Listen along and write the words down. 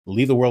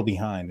Leave the World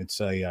Behind. It's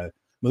a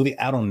movie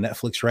out on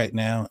Netflix right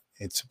now.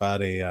 It's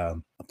about a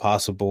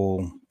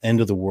possible end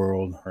of the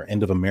world or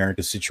end of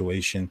America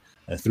situation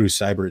through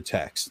cyber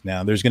attacks.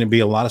 Now, there's going to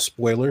be a lot of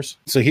spoilers.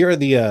 So here are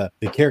the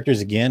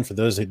characters again for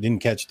those that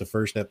didn't catch the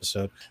first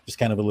episode. Just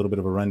kind of a little bit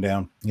of a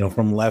rundown.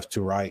 From left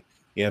to right,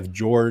 you have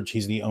George.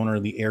 He's the owner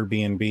of the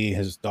Airbnb.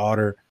 His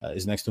daughter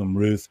is next to him,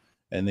 Ruth.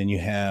 And then you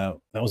have,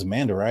 that was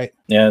Amanda, right?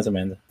 Yeah, it's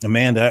Amanda.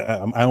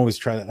 Amanda. I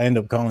always I end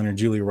up calling her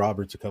Julia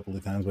Roberts a couple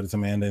of times, but it's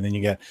Amanda. And then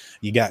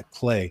you got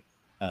Clay.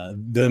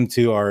 Them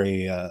two are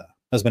a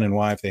husband and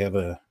wife. They have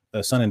a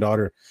son and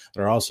daughter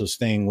that are also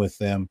staying with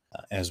them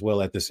as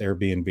well at this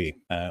Airbnb.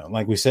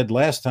 Like we said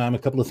last time, a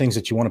couple of things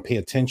that you want to pay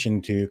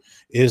attention to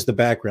is the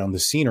background, the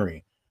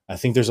scenery. I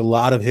think there's a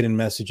lot of hidden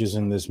messages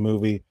in this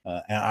movie.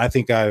 And I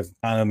think I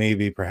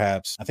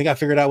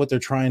figured out what they're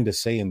trying to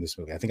say in this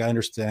movie. I think I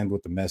understand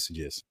what the message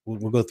is.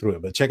 We'll go through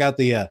it, but check out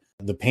the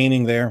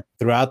painting there.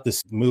 Throughout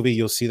this movie,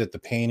 you'll see that the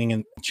painting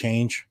and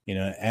change,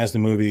 as the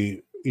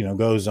movie,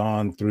 goes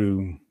on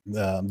through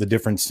the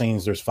different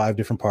scenes. There's 5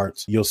 different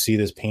parts. You'll see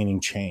this painting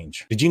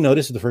change. Did you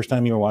notice the first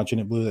time you were watching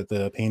it, Blue, that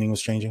the painting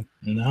was changing?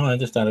 No, I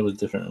just thought it was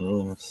different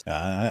rooms.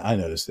 I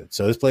noticed it.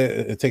 So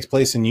it takes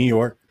place in New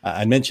York.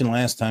 I mentioned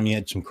last time you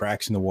had some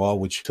cracks in the wall,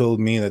 which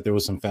told me that there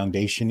was some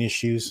foundation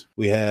issues.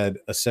 We had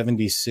a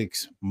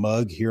 76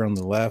 mug here on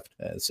the left.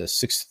 It says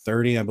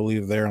 6:30, I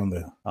believe, there on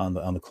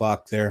the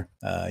clock there.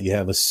 You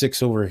have a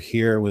 6 over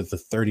here with the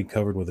 30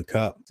 covered with a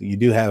cup. So you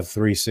do have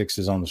 3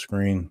 6s on the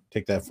screen.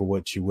 Take that for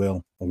what you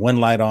will. One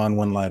light on,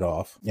 one light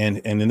off. And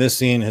in this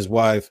scene, his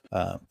wife,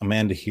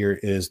 Amanda here,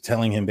 is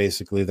telling him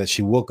basically that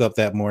she woke up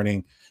that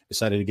morning,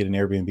 decided to get an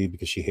Airbnb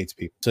because she hates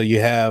people. So you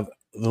have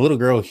the little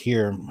girl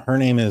here. Her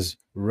name is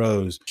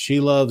Rose. She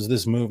loves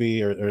this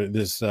movie or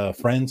this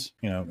Friends,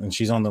 and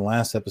she's on the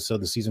last episode,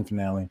 the season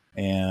finale.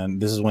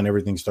 And this is when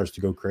everything starts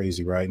to go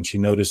crazy, right? And she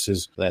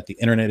notices that the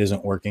internet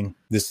isn't working.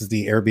 This is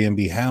the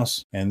Airbnb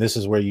house. And this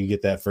is where you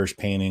get that first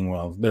painting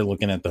while they're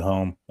looking at the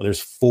home. There's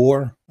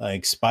 4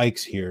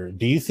 spikes here.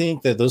 Do you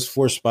think that those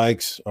 4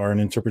 spikes are an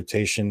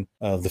interpretation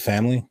of the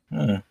family?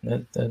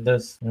 That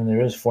does.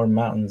 There is 4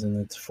 mountains and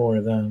it's 4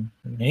 of them.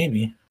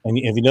 Maybe. And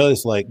if you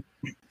notice,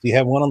 you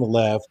have one on the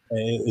left,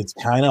 it's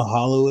kind of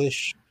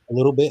hollowish a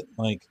little bit.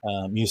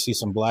 You see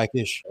some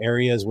blackish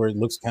areas where it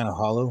looks kind of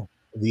hollow.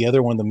 The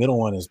other one, the middle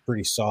one, is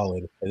pretty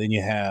solid. And then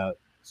you have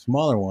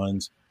smaller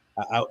ones.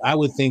 I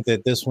would think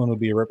that this one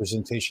would be a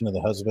representation of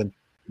the husband.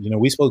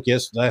 We spoke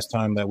last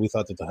time that we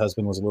thought that the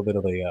husband was a little bit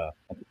of a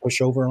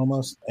pushover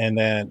almost. And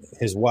then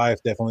his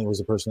wife definitely was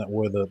the person that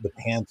wore the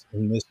pants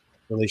in this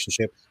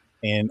relationship.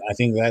 And I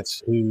think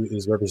that's who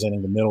is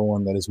representing the middle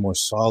one that is more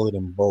solid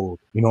and bold.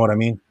 You know what I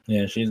mean?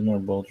 Yeah, she's more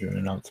bolder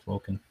and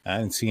outspoken.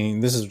 And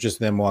seeing this is just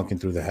them walking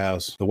through the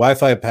house. The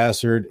Wi-Fi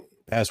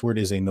password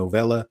is a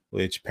novella,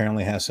 which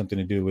apparently has something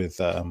to do with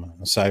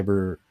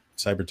cyber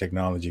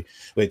technology,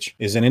 which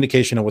is an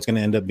indication of what's going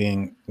to end up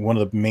being one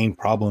of the main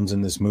problems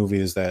in this movie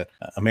is that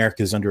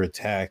America is under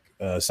attack,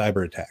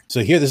 cyber attack.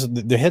 So here,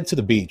 they head to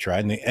the beach,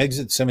 right? And they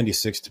exit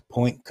 76 to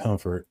Point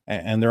Comfort,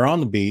 and they're on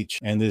the beach,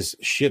 and this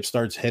ship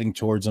starts heading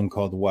towards them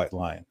called the White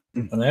Lion.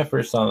 When I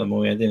first saw the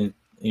movie, I didn't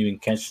even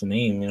catch the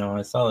name.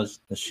 I saw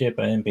the ship.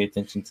 I didn't pay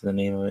attention to the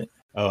name of it.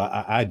 Oh,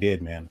 I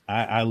did, man.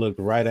 I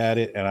looked right at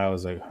it, and I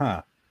was like,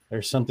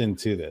 there's something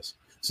to this.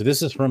 So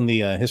this is from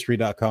the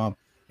history.com.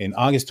 In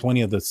August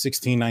 20th of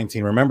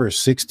 1619, remember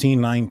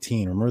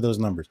 1619, remember those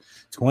numbers,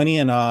 20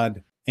 and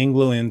odd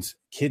Angloans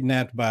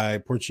kidnapped by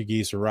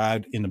Portuguese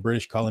arrived in the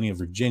British colony of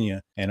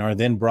Virginia and are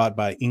then brought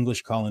by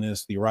English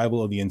colonists. The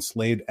arrival of the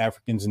enslaved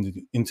Africans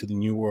into the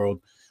New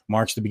World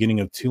marks the beginning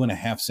of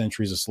 2.5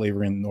 centuries of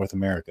slavery in North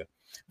America.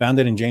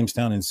 Founded in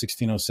Jamestown in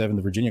 1607,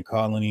 the Virginia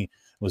colony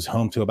was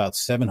home to about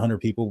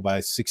 700 people by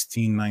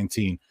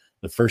 1619.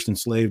 The first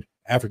enslaved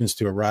Africans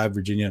to arrive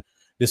Virginia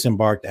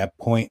disembarked at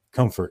Point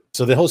Comfort.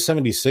 So the whole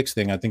 76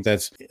 thing, I think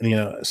that's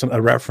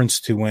a reference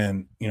to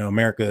when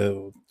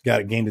America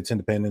gained its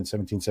independence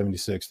in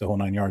 1776, the whole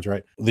 9 yards,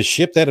 right? The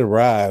ship that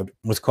arrived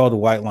was called the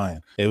White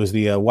Lion. It was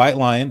the White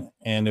Lion,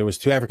 and there was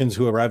 2 Africans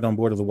who arrived on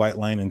board of the White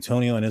Lion.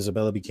 Antonio and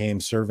Isabella became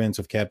servants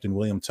of Captain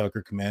William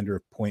Tucker, commander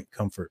of Point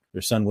Comfort.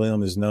 Their son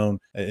William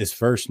is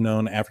first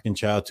known African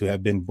child to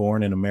have been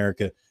born in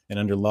America. And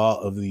under law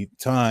of the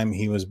time,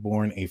 he was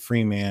born a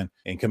free man.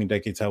 In coming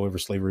decades, however,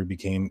 slavery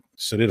became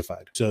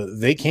solidified. So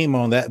they came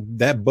on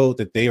that boat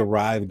that they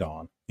arrived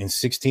on in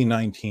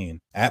 1619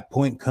 at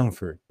Point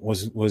Comfort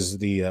was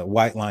the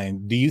White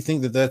Lion. Do you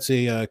think that that's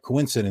a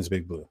coincidence,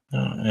 Big Blue?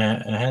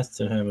 It has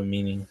to have a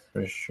meaning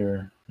for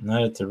sure.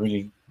 Not it's a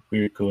really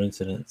weird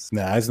coincidence.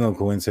 Nah, it's no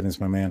coincidence,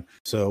 my man.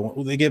 So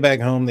when they get back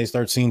home, they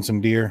start seeing some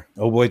deer.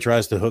 Oh boy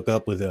tries to hook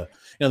up with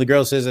the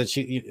girl says that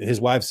his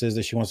wife says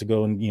that she wants to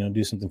go and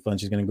do something fun.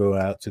 She's going to go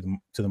out to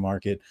the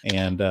market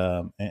and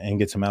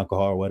get some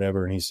alcohol or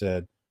whatever. And he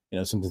said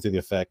something to the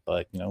effect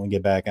like we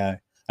get back, I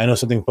know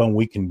something fun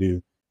we can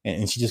do.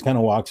 And she just kind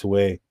of walks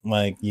away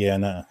like, yeah,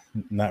 nah,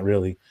 not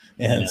really.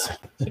 And Yeah,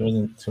 she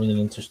wasn't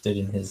interested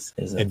in his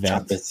Advance.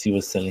 chocolates he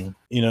was selling.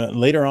 you know,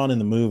 later on in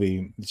the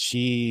movie,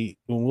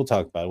 we'll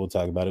talk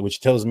about it,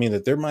 which tells me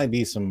that there might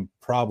be some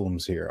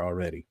problems here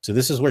already. So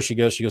this is where she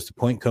goes. She goes to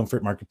Point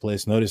Comfort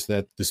Marketplace. Notice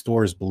that the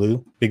store is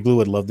blue. Big Blue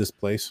would love this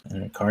place.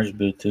 And the car's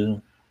blue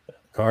too.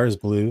 Car is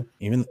blue.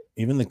 Even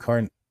the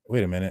car.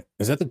 Wait a minute.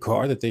 Is that the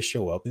car that they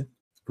show up in?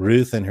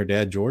 Ruth and her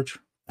dad, George?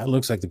 That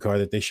looks like the car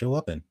that they show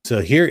up in. So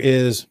here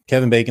is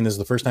Kevin Bacon. This is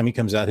the first time he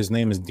comes out. His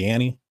name is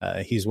Danny.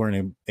 He's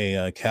wearing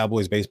a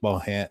Cowboys baseball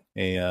hat,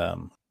 a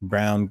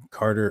brown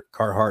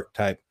Carhartt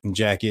type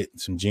jacket,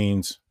 some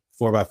jeans,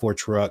 4x4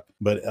 truck.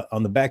 But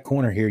on the back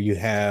corner here, you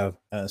have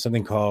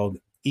something called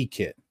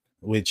E-Kit,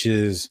 which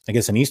is, I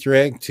guess, an Easter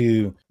egg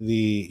to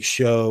the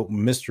show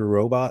Mr.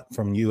 Robot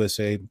from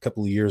USA a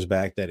couple of years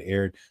back that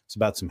aired. It's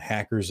about some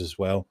hackers as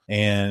well.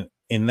 And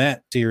in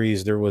that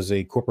series, there was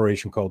a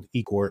corporation called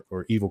E-Corp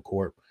or Evil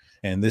Corp,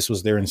 and this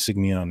was their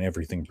insignia on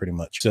everything pretty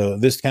much. So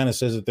this kind of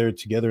says that they're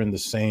together in the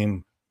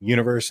same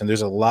universe, and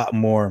there's a lot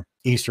more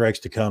Easter eggs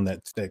to come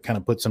that kind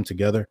of puts them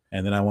together.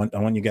 And then I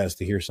want you guys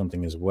to hear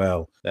something as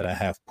well that I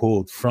have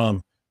pulled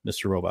from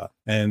Mr. Robot.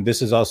 And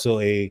this is also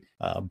a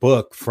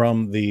book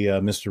from the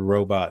Mr.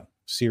 Robot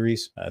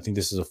series. I think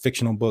this is a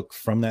fictional book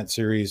from that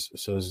series,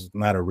 so it's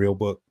not a real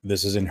book.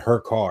 This is in her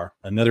car,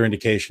 another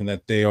indication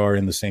that they are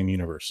in the same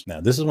universe.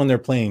 Now, this is when they're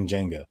playing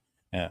Jenga.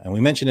 And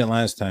we mentioned it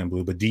last time,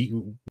 Blue, but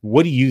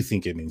what do you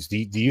think it means? Do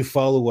you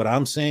follow what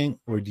I'm saying,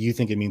 or do you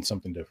think it means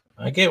something different?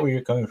 I get where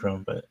you're coming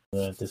from, but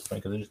at this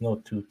point, because there's no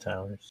two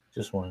towers,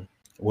 just one.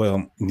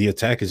 Well, the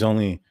attack is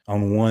only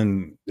on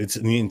one. It's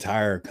in the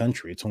entire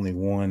country. It's only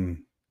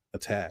one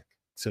attack,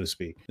 so to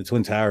speak. The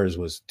Twin Towers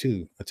was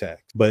 2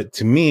 attacks. But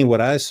to me,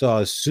 what I saw,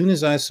 as soon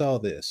as I saw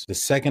this, the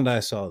second I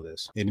saw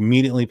this, it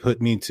immediately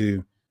put me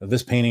to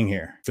this painting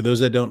here. For those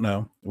that don't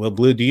know, well,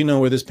 Blue, do you know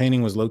where this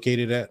painting was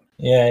located at?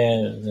 Yeah,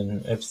 it was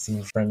in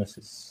Epstein's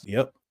premises.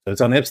 Yep. So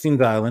it's on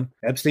Epstein's Island.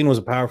 Epstein was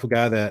a powerful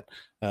guy that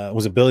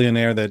was a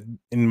billionaire that,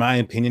 in my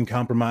opinion,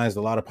 compromised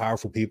a lot of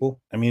powerful people.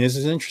 I mean, this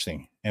is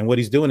interesting. And what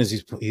he's doing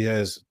is he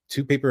has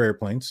 2 paper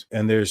airplanes,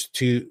 and there's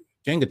 2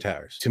 Jenga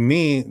towers. To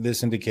me,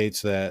 this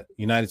indicates that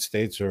United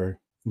States, or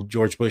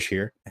George Bush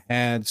here,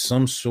 had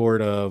some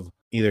sort of,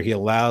 either he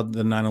allowed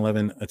the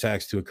 9/11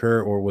 attacks to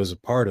occur or was a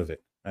part of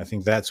it. I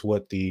think that's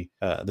what the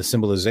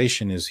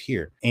symbolization is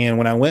here. And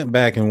when I went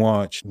back and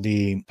watched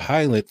the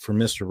pilot for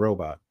Mr.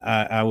 Robot,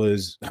 I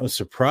was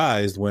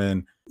surprised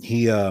when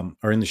he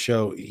or in the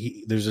show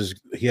he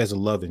has a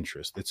love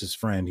interest. It's his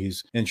friend.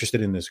 He's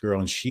interested in this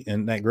girl,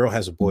 and that girl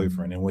has a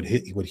boyfriend. And what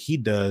he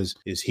does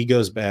is he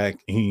goes back,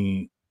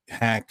 he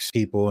hacks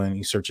people, and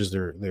he searches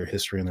their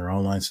history and their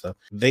online stuff.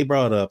 They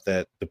brought up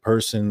that the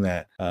person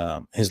that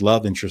his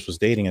love interest was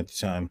dating at the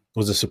time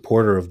was a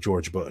supporter of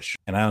George Bush.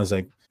 And I was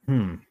like,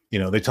 you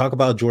know, they talk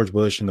about George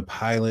Bush in the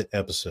pilot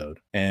episode,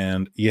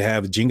 and you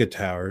have Jenga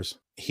towers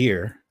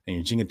here and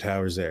your Jenga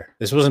towers there.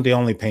 This wasn't the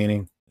only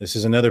painting. This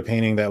is another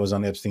painting that was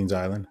on Epstein's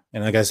Island.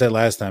 And like I said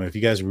last time, if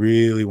you guys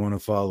really want to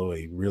follow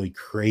a really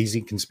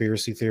crazy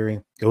conspiracy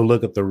theory, go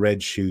look up the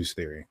red shoes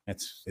theory.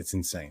 It's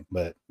insane.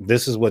 But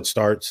this is what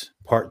starts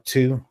part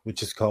 2,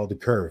 which is called The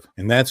Curve.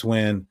 And that's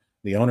when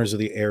the owners of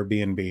the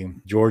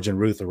Airbnb, George and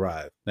Ruth,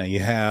 arrive. Now you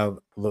have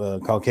the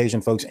Caucasian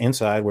folks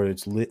inside where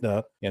it's lit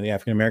up, and the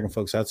African-American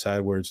folks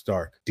outside where it's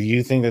dark. Do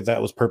you think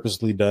that was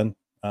purposely done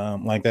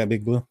like that,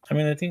 Big Blue? I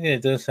mean, I think that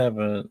it does have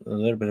a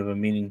little bit of a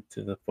meaning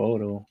to the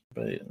photo.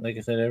 But like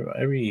I said,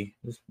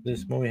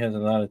 this movie has a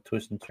lot of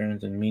twists and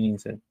turns and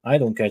meanings that I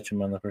don't catch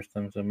them on the first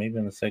time. So maybe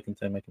on the second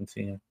time I can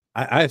see them.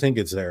 I think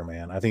it's there,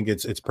 man. I think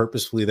it's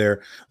purposefully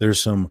there.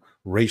 There's some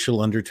racial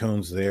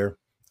undertones there.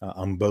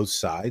 On both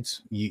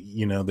sides,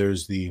 you know,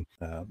 there's the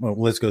well,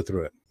 let's go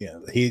through it. Yeah,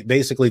 he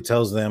basically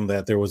tells them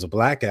that there was a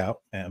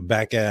blackout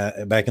back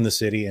in the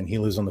city, and he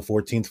lives on the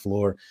 14th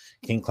floor.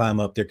 Can't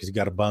climb up there because he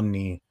got a bum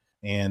knee,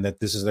 and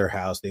that this is their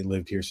house. They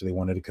lived here, so they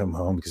wanted to come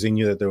home because they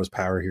knew that there was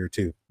power here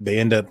too. They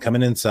end up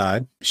coming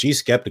inside. She's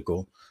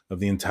skeptical of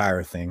the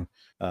entire thing.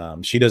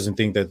 She doesn't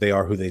think that they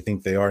are who they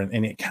think they are,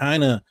 and it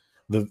kind of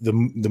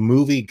the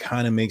movie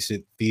kind of makes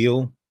it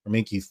feel or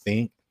make you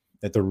think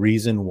that the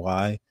reason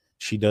why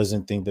she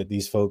doesn't think that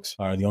these folks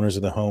are the owners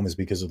of the home is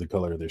because of the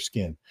color of their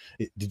skin.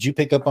 Did you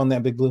pick up on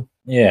that, Big Blue?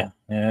 Yeah,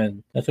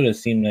 that's what it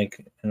seemed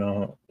like. You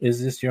know,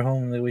 is this your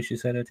home? The way she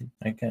said it,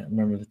 I can't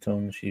remember the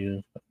tone she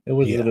used. But it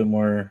was a little bit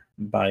more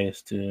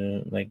biased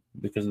to, like,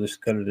 because of the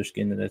color of their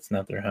skin, that it's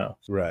not their house.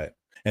 Right.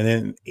 And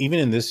then even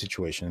in this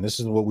situation, and this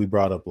is what we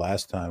brought up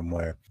last time,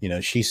 where, you know,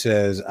 she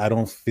says, I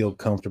don't feel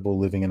comfortable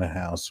living in a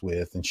house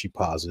with, and she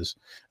pauses,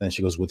 and then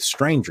she goes, with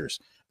strangers.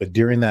 But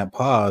during that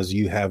pause,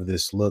 you have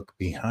this look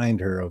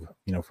behind her of,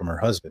 you know, from her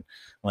husband.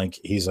 Like,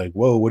 he's like,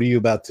 whoa, what are you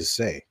about to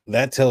say?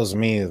 That tells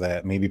me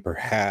that maybe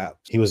perhaps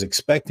he was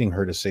expecting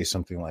her to say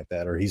something like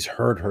that, or he's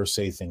heard her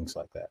say things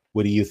like that.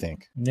 What do you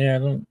think?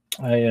 Yeah,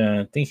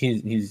 I think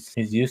he's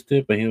used to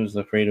it, but he was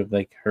afraid of,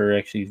 like, her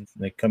actually,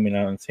 like, coming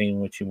out and saying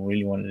what she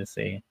really wanted to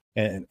say.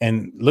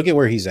 And look at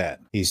where he's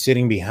at. He's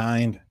sitting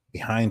behind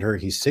behind her.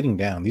 He's sitting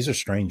down. These are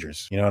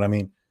strangers. You know what I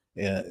mean?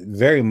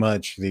 Very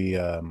much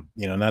the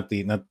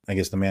not I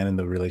guess the man in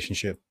the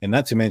relationship, and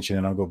not to mention,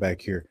 and I'll go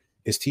back here,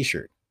 his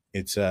t-shirt.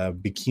 It's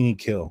Bikini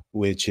Kill,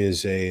 which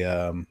is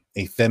a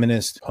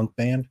feminist punk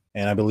band,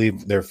 and I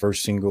believe their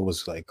first single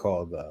was like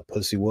called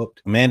Pussy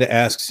Whooped. Amanda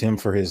asks him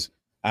for his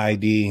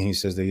ID. He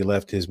says that he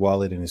left his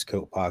wallet in his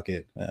coat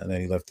pocket, and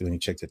then he left it when he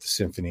checked at the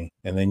Symphony.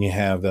 And then you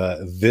have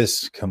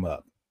this come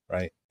up,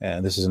 right?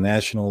 And this is a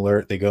national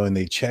alert. They go and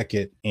they check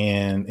it,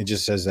 and it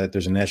just says that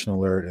there's a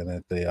national alert and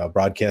that the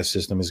broadcast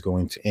system is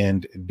going to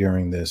end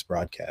during this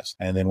broadcast.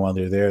 And then while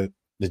they're there,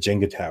 the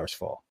Jenga towers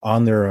fall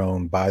on their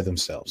own by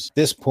themselves.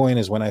 This point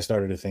is when I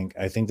started to think,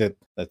 I think that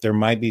there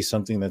might be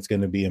something that's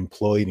going to be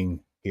imploding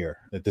here,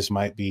 that this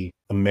might be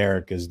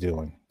America's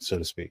doing, so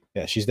to speak.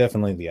 Yeah, she's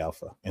definitely the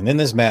alpha. And then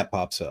this map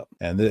pops up,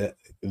 and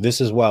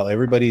this is while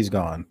everybody's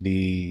gone.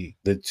 The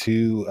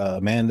two,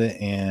 Amanda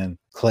and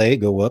Clay,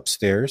 go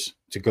upstairs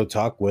to go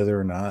talk whether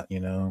or not,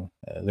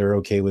 they're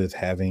okay with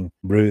having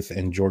Ruth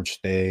and George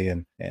stay,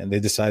 and they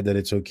decide that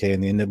it's okay,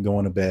 and they end up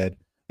going to bed.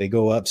 They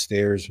go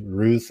upstairs.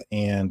 Ruth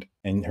and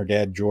her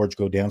dad, George,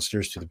 go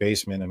downstairs to the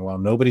basement. And while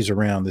nobody's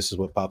around, this is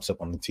what pops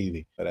up on the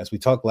TV. But as we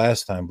talked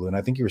last time, Blue, and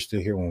I think you were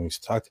still here when we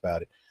talked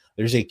about it,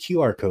 there's a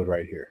QR code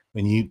right here.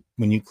 When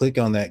you click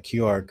on that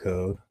QR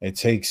code, it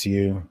takes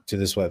you to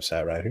this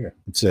website right here.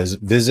 It says,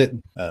 visit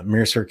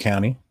Mercer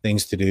County,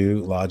 things to do,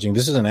 lodging.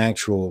 This is an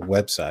actual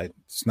website.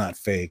 It's not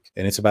fake.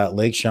 And it's about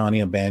Lake Shawnee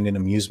Abandoned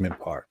Amusement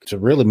Park. It's a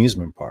real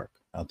amusement park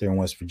out there in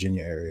West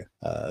Virginia area.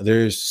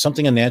 There's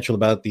something unnatural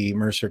about the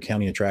Mercer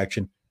County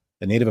attraction,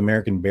 the Native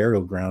American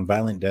burial ground,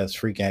 violent deaths,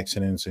 freak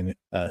accidents, and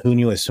who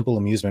knew a simple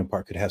amusement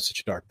park could have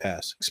such a dark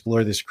past?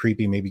 Explore this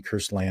creepy, maybe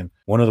cursed land,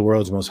 one of the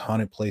world's most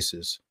haunted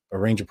places.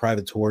 Arrange a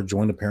private tour,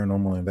 join the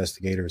paranormal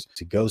investigators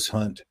to ghost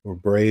hunt or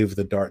brave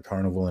the dark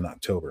carnival in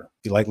October.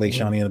 If you like Lake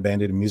Shawnee and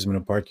Abandoned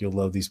Amusement Park, you'll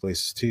love these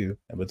places too.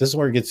 But this is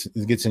where it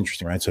gets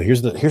interesting, right? So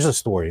here's the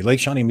story. Lake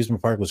Shawnee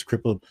Amusement Park was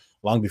crippled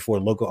long before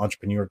local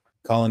entrepreneur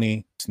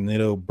colony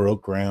Snido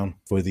broke ground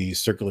for the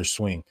circular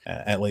swing.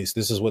 At least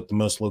this is what the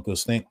most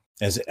locals think.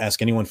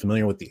 Ask anyone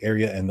familiar with the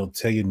area, and they'll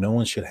tell you no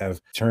one should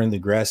have turned the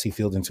grassy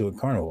field into a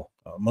carnival.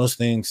 Most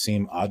things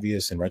seem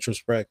obvious in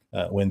retrospect.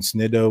 When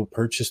Snido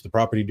purchased the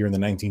property during the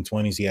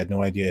 1920s, he had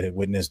no idea it had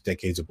witnessed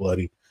decades of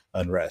bloody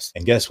unrest.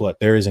 And guess what?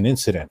 There is an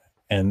incident.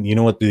 And you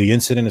know what the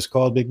incident is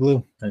called, Big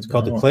Blue? It's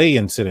called the Clay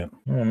incident.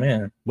 Oh,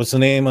 man. What's the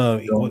name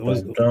of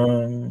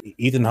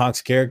Ethan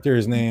Hawke's character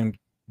is named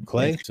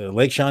Clay. So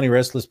Lake Shawnee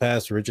Restless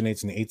Past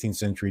originates in the 18th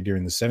century.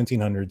 During the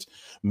 1700s,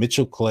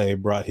 Mitchell Clay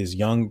brought his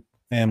young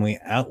family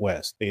out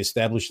west. They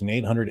established an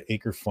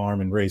 800-acre farm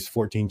and raised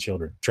 14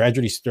 children.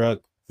 Tragedy struck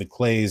the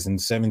Clays in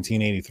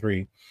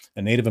 1783.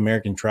 A Native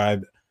American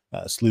tribe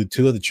slew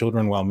two of the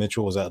children while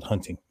Mitchell was out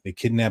hunting. They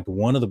kidnapped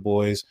one of the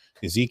boys,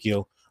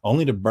 Ezekiel,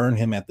 only to burn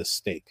him at the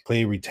stake.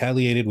 Clay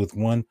retaliated with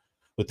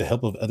the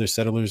help of other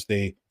settlers.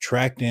 They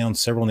tracked down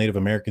several Native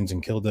Americans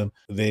and killed them.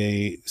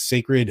 The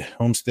sacred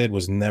homestead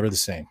was never the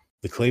same.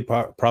 The Clay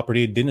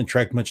property didn't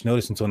attract much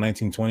notice until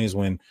 1920s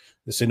when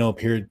the Sino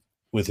appeared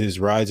with his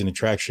rides and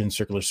attractions,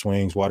 circular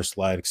swings, water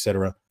slide,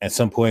 etc. At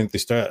some point,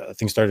 things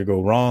started to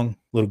go wrong.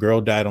 Little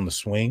girl died on the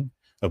swing.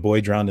 A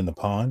boy drowned in the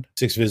pond.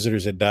 6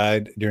 visitors had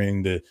died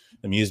during the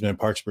amusement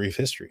park's brief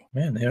history.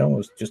 Man, they're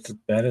almost just as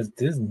bad as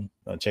Disney.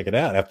 Check it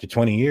out. After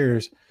 20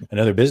 years,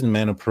 another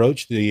businessman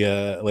approached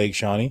the Lake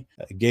Shawnee,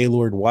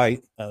 Gaylord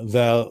White.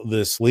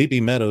 The sleepy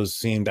meadows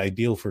seemed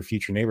ideal for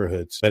future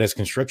neighborhoods, but as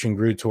construction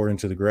grew, tore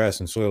into the grass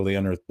and soil, they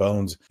unearthed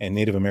bones and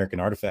Native American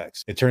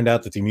artifacts. It turned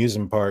out that the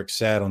amusement park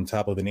sat on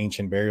top of an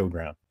ancient burial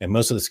ground, and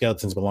most of the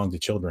skeletons belonged to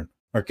children.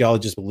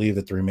 Archaeologists believe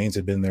that the remains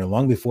had been there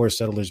long before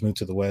settlers moved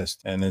to the west.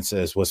 And then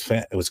says,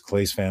 it was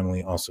Clay's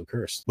family also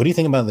cursed? What do you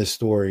think about this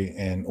story?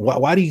 And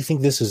why do you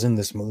think this is in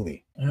this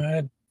movie?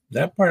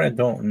 That part I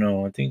don't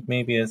know. I think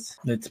maybe it's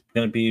going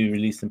to be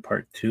released in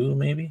part 2,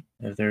 maybe,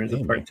 if there is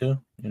a part 2.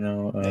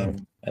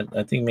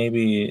 I think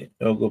maybe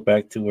it'll go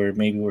back to where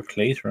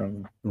Clay's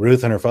from.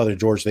 Ruth and her father,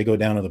 George, they go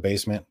down to the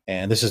basement.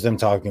 And this is them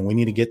talking. We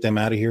need to get them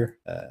out of here.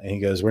 And he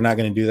goes, we're not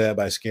going to do that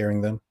by scaring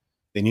them.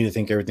 They need to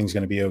think everything's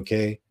going to be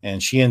okay.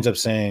 And she ends up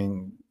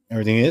saying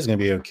everything is going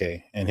to be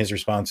okay. And his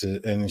response is,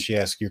 and then she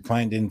asks, your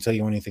client didn't tell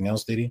you anything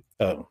else, did he?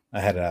 Oh, I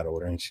had it out of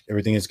order. And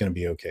everything is going to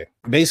be okay.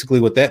 Basically,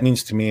 what that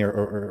means to me,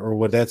 or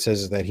what that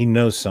says, is that he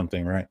knows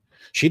something, right?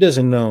 She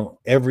doesn't know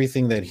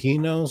everything that he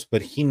knows,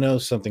 but he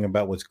knows something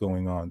about what's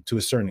going on to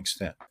a certain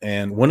extent.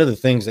 And one of the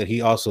things that he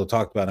also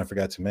talked about, I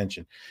forgot to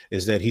mention,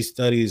 is that he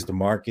studies the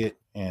market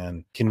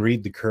and can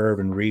read the curve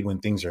and read when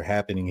things are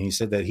happening. And he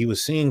said that he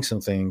was seeing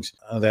some things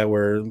that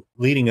were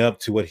leading up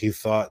to what he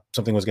thought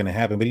something was going to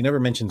happen, but he never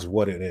mentions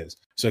what it is.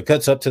 So it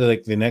cuts up to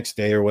the next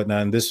day or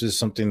whatnot. And this is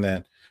something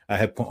that I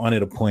had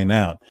wanted to point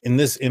out. In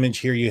this image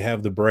here, you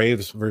have the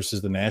Braves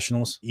versus the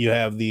Nationals. You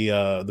have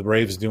the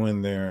Braves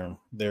doing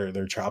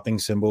their chopping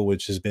symbol,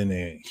 which has been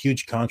a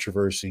huge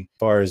controversy as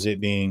far as it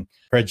being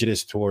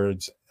prejudiced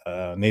towards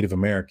Native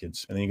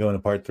Americans, and then you go into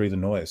part 3, the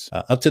noise.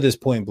 Up to this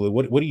point, Blue,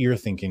 what are you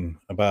thinking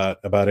about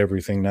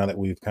everything now that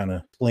we've kind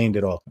of explained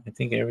it all? I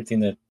think everything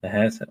that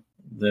has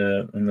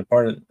the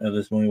part of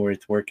this movie where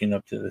it's working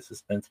up to the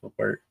suspenseful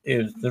part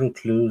is little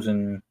clues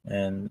and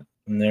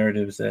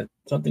narratives that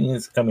something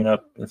is coming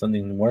up and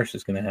something worse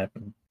is going to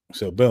happen.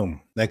 So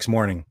boom, next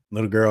morning,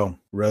 little girl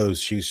Rose,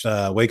 she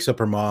wakes up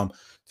her mom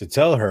to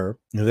tell her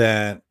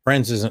that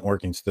Friends isn't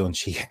working still, and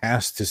she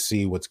has to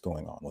see what's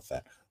going on with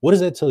that. What does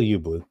that tell you,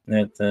 Blue?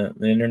 That the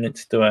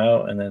internet's still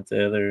out, and that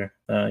the other,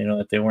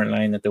 that they weren't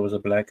lying, that there was a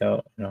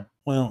blackout.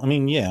 Well, I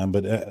mean, yeah,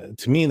 but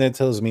to me, that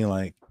tells me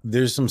like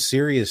there's some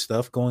serious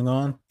stuff going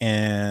on,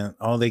 and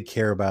all they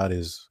care about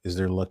is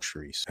their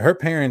luxuries. Her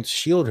parents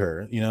shield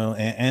her,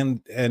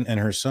 and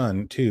her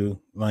son too.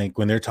 Like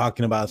when they're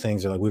talking about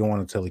things, they're like, we don't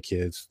want to tell the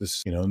kids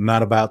this,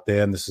 not about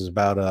them. This is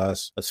about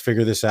us. Let's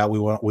figure this out.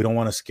 We don't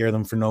want to scare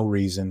them for no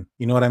reason.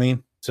 You know what I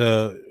mean?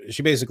 So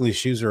she basically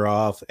shoos her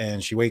off,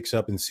 and she wakes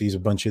up and sees a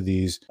bunch of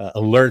these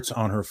alerts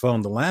on her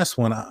phone. The last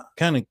one, I'm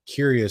kind of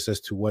curious as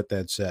to what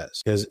that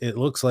says, because it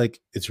looks like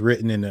it's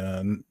written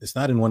in it's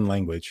not in one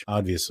language,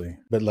 obviously,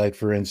 but like,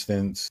 for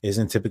instance,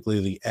 isn't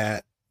typically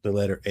the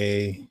letter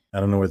A? I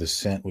don't know where the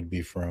cent would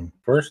be from.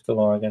 First of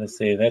all, I gotta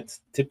say that's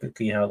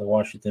typically how the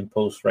Washington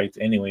Post writes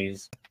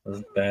anyways,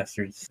 those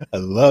bastards. I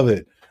love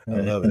it.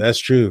 That's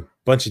true.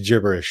 Bunch of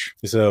gibberish.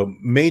 So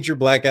major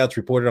blackouts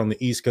reported on the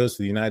East Coast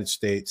of the United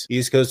States.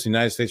 East Coast of the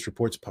United States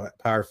reports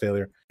power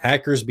failure.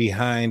 Hackers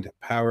behind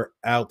power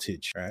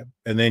outage. Right.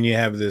 And then you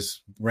have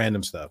this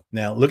random stuff.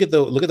 Now look at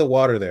the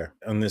water there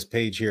on this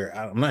page here.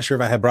 I'm not sure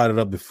if I had brought it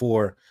up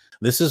before.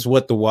 This is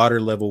what the water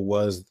level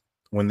was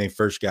when they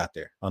first got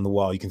there on the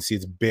wall. You can see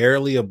it's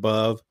barely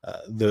above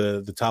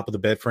the top of the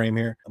bed frame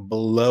here,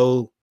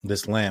 below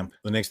this lamp.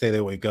 The next day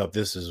they wake up,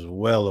 this is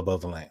well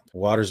above the lamp.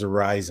 Waters are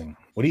rising.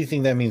 What do you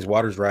think that means?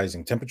 Water's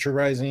rising, temperature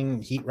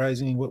rising, heat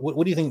rising.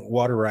 What do you think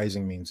water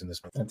rising means in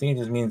this one? I think it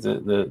just means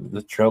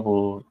the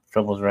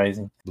trouble's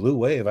rising. Blue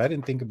wave. I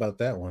didn't think about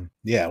that one.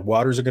 Yeah,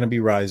 waters are going to be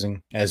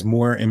rising as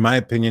more, in my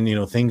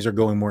opinion, things are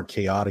going more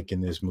chaotic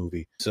in this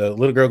movie. So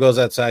little girl goes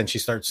outside and she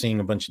starts seeing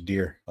a bunch of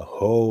deer, a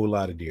whole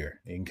lot of deer.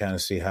 You can kind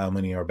of see how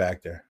many are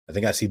back there. I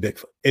think I see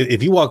Bigfoot.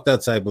 If you walked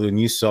outside, Blue, and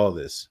you saw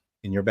this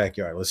in your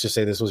backyard, let's just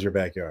say this was your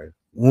backyard.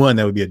 One,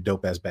 that would be a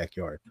dope ass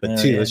backyard. But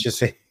two, let's just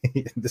say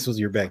this was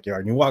your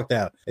backyard and you walked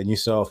out and you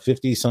saw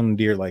 50 some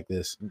deer like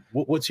this.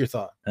 What's your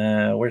thought?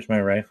 Where's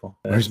my rifle?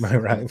 Where's my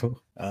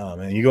rifle? Oh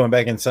man, you going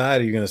back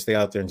inside, or you going to stay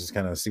out there and just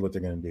kind of see what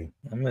they're going to do?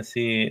 I'm going to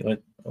see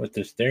what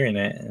they're staring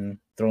at and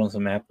throwing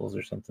some apples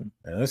or something.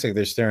 It looks like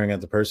they're staring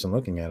at the person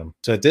looking at them.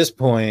 So at this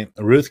point,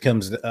 Ruth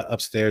comes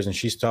upstairs and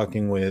she's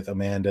talking with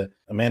Amanda.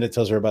 Amanda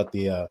tells her about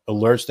the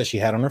alerts that she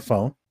had on her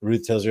phone.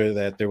 Ruth tells her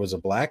that there was a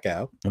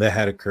blackout that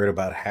had occurred,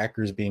 about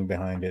hackers being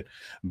behind it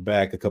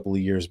back a couple of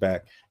years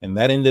back. And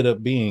that ended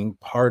up being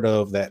part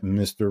of that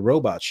Mr.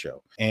 Robot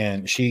show.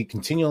 And she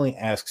continually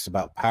asks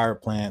about power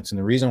plants. And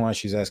the reason why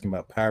she's asking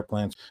about power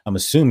plants, I'm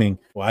assuming,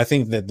 I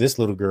think that this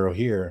little girl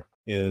here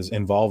is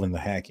involved in the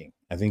hacking.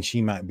 I think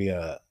she might be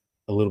a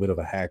little bit of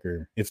a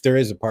hacker. If there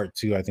is a part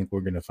 2, I think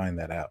we're going to find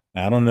that out.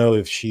 I don't know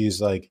if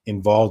she's like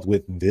involved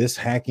with this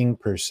hacking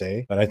per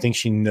se, but I think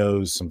she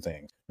knows some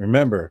things.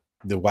 Remember,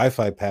 the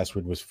Wi-Fi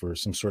password was for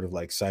some sort of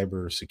like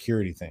cyber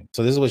security thing.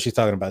 So this is what she's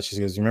talking about. She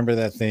goes, remember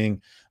that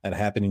thing that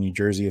happened in New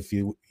Jersey a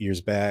few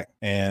years back?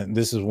 And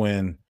this is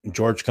when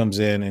George comes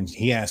in and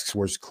he asks,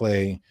 where's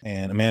Clay?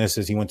 And Amanda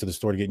says he went to the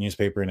store to get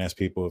newspaper and asked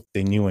people if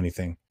they knew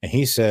anything. And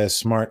he says,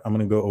 smart, I'm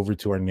going to go over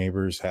to our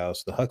neighbor's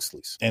house, the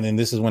Huxleys. And then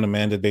this is when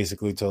Amanda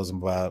basically tells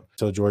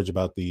George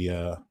about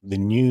the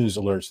news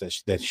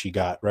alerts that she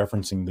got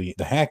referencing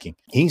the hacking.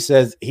 He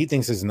says he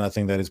thinks it's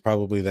nothing, that it's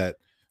probably that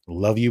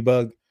love you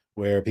bug,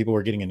 where people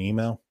were getting an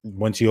email.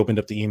 Once you opened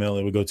up the email,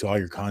 it would go to all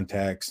your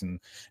contacts, and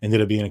ended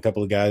up being a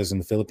couple of guys in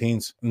the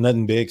Philippines.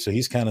 Nothing big. So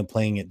he's kind of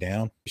playing it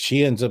down.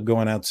 She ends up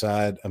going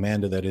outside,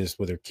 Amanda, that is,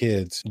 with her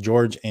kids.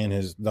 George and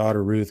his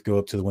daughter, Ruth, go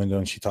up to the window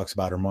and she talks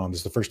about her mom.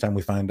 This is the first time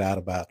we find out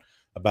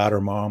about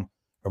her mom.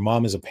 Her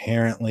mom is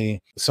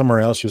apparently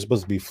somewhere else. She was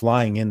supposed to be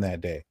flying in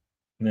that day.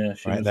 Yeah,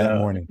 she was that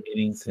morning.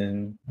 Meetings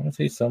in, I want to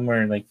say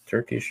somewhere like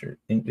Turkish or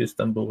in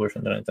Istanbul or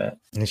something like that.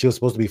 And she was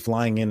supposed to be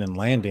flying in and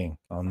landing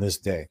on this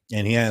day.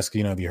 And he asked,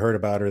 have you heard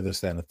about her,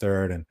 this, that, and the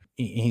third? And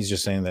he's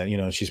just saying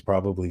that, she's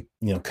probably,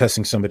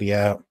 cussing somebody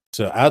out.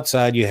 So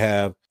outside you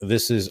have,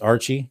 this is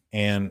Archie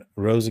and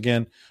Rose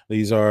again.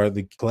 These are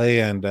the Clay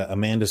and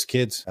Amanda's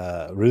kids.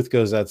 Ruth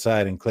goes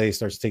outside and Clay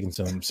starts taking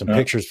some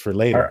pictures for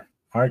later.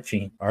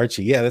 Archie.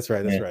 Yeah, that's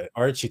right. Right.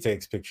 Archie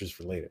takes pictures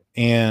for later.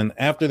 And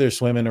after they're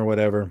swimming or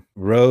whatever,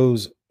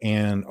 Rose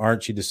and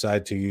Archie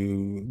decide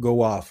to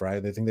go off,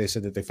 right? They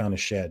said that they found a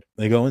shed.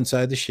 They go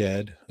inside the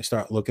shed, they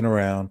start looking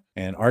around,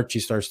 and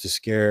Archie starts to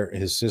scare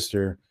his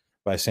sister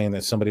by saying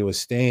that somebody was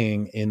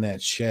staying in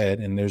that shed,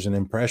 and there's an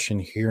impression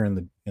here in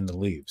the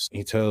leaves.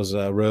 He tells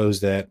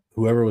Rose that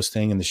whoever was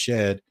staying in the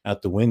shed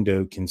out the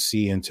window can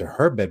see into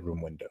her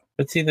bedroom window.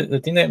 But see, the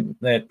thing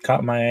that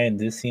caught my eye in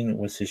this scene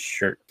was his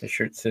shirt. The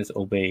shirt says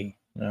obey.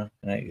 No,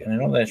 and I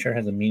know that shirt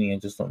has a meaning. I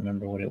just don't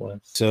remember what it was.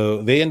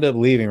 So they end up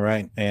leaving,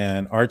 right?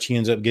 And Archie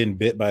ends up getting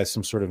bit by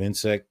some sort of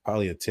insect,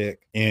 probably a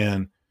tick.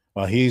 And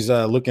while he's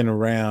looking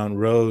around,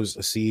 Rose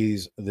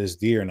sees this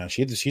deer. Now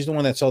she's the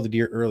one that saw the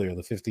deer earlier,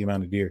 the 50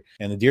 amount of deer,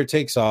 and the deer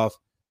takes off.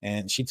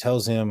 And she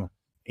tells him,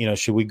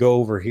 should we go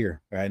over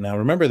here? Right now,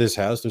 remember this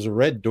house, there's a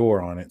red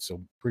door on it.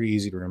 So pretty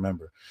easy to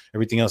remember.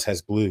 Everything else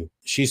has blue.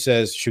 She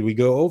says, should we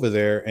go over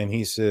there? And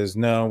he says,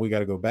 no, we got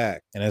to go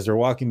back. And as they're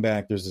walking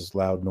back, there's this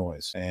loud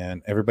noise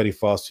and everybody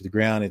falls to the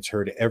ground. It's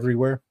heard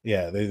everywhere.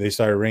 Yeah, they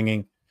started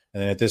ringing.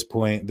 And then at this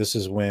point, this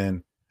is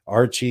when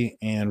Archie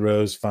and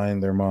Rose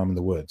find their mom in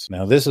the woods.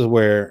 Now, this is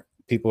where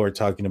people are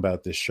talking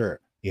about this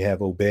shirt. You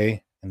have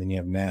Obey, and then you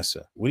have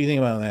NASA. What do you think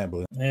about that,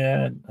 Blue?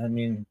 Yeah, I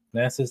mean,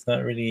 NASA's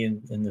not really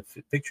in the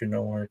picture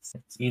no more. It's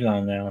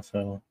Elon now,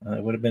 so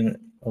it would have been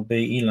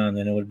Obey Elon,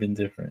 then it would have been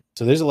different.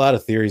 So there's a lot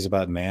of theories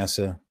about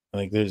NASA.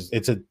 Like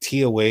it's a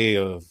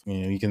TOA of,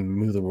 you can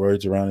move the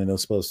words around and it'll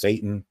spell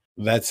Satan.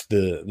 That's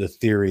the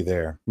theory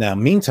there. Now,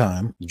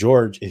 meantime,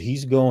 George,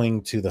 he's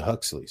going to the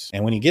Huxleys.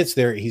 And when he gets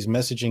there, he's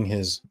messaging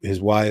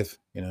his wife.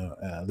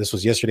 This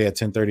was yesterday at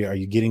 10:30. Are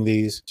you getting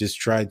these? Just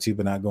tried to,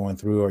 but not going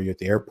through. Are you at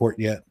the airport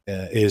yet?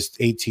 Is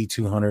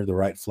AT200 the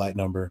right flight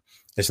number?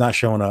 It's not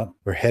showing up.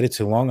 We're headed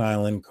to Long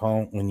Island.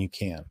 Call when you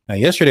can. Now,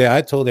 yesterday,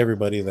 I told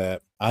everybody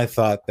that I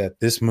thought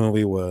that this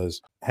movie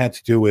had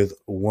to do with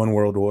one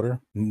world order,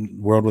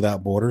 world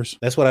without borders.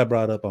 That's what I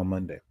brought up on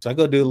Monday. So I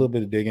go do a little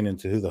bit of digging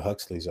into who the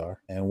Huxleys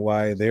are and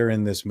why they're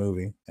in this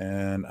movie.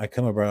 And I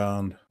come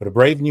around with A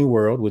Brave New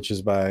World, which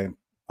is by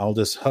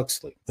Aldous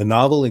Huxley. The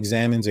novel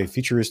examines a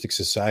futuristic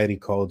society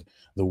called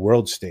the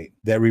World State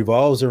that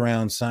revolves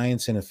around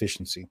science and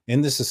efficiency.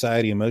 In this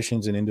society,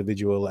 emotions and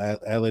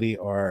individuality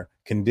are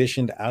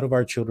conditioned out of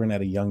our children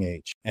at a young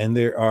age, and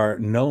there are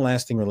no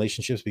lasting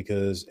relationships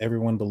because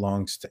everyone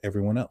belongs to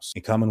everyone else.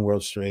 A common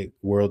world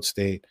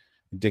state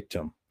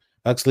dictum.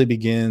 Huxley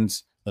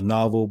begins the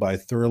novel by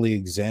thoroughly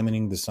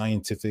examining the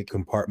scientific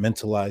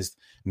compartmentalized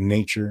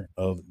nature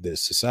of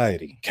this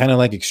society. Kind of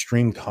like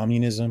extreme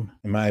communism,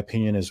 in my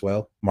opinion, as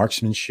well.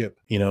 Marksmanship,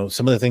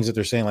 some of the things that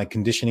they're saying, like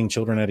conditioning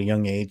children at a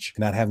young age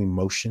to not have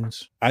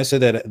emotions. I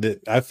said that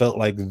I felt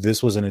like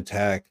this was an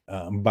attack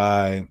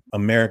by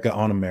America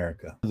on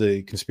America.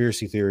 The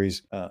conspiracy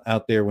theories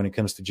out there when it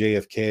comes to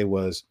JFK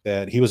was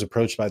that he was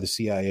approached by the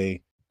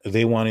CIA.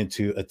 They wanted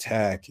to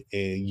attack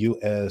a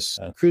U.S.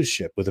 Cruise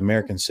ship with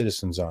American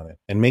citizens on it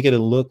and make it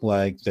look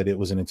like that it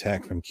was an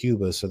attack from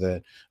Cuba so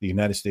that the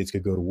United States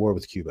could go to war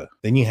with Cuba.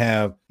 Then you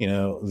have,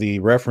 the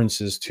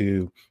references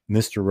to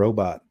Mr.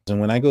 Robot. And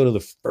when I go to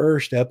the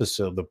first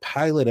episode, the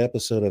pilot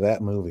episode of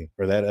that movie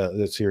or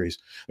that series,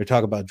 they're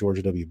talking about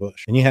George W.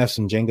 Bush. And you have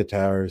some Jenga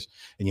towers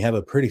and you have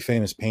a pretty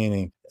famous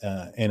painting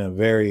in a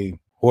very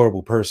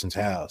horrible person's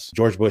house,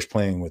 George Bush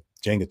playing with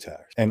Jenga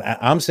towers. And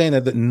I'm saying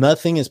that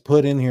nothing is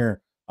put in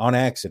here on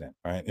accident,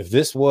 right? If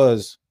this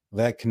was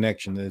that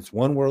connection, that it's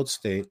one world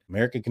state,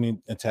 America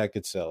can attack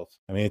itself.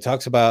 I mean, it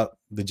talks about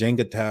the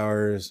Jenga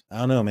towers. I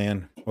don't know,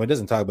 man. Well, it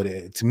doesn't talk, but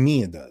to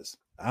me, it does.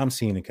 I'm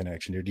seeing a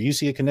connection there. Do you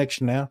see a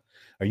connection now?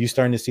 Are you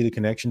starting to see the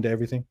connection to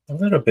everything? A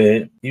little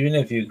bit. Even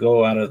if you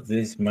go out of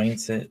this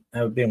mindset,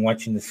 I've been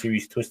watching the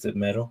series Twisted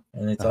Metal,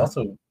 and it's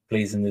also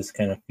plays in this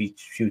kind of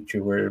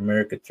future where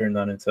America turned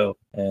on itself.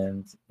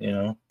 And,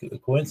 the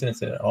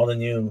coincidence that all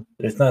the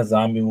there's not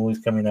zombie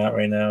movies coming out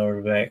right now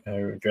or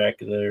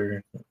Dracula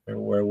or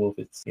werewolf.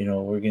 It's,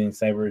 we're getting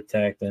cyber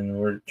attacked and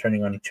we're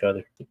turning on each other.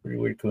 It's a pretty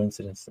weird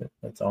coincidence.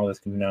 That's all that's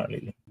coming out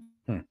lately.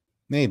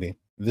 Maybe.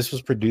 This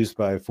was produced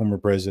by former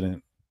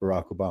President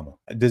Barack Obama.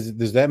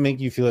 Does that make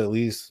you feel at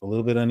least a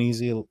little bit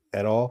uneasy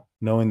at all,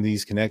 knowing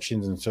these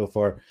connections? And so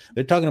far,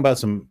 they're talking about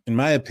some, in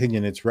my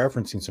opinion, it's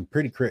referencing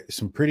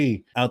some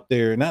pretty out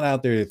there, not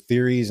out there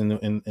theories in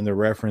the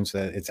reference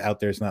that it's out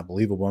there, it's not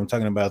believable. I'm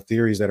talking about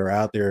theories that are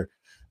out there,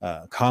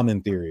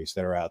 common theories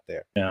that are out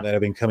there that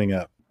have been coming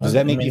up. Does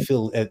that make you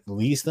feel at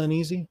least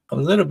uneasy? A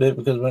little bit,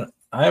 because when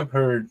I've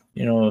heard,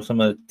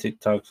 some of the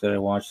TikToks that I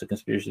watch, the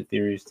conspiracy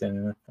theorists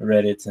and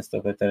Reddits and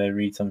stuff like that I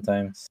read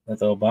sometimes, that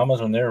the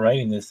Obamas, when they were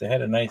writing this, they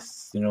had a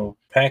nice,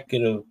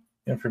 packet of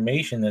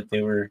information that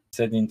they were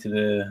sending to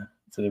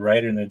the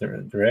writer and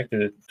the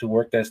director to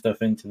work that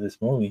stuff into this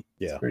movie.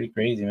 Yeah. It's pretty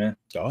crazy, man.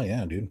 Oh,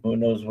 yeah, dude. Who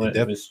knows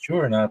if it's true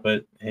or not,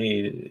 but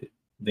hey,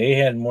 they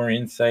had more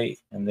insight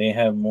and they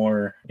have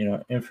more,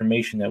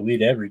 information that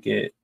we'd ever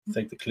get. It's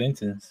like the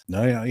Clintons.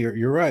 No, yeah,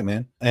 you're right,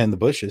 man. And the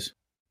Bushes.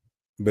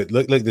 But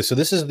look this. So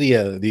this is the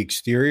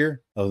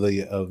exterior of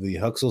the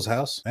Huxley's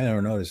house. I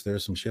never noticed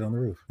there's some shit on the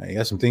roof. You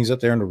got some things up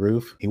there on the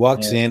roof. He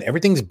walks in,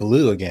 everything's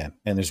blue again,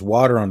 and there's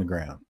water on the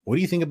ground. What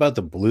do you think about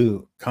the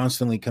blue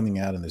constantly coming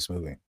out in this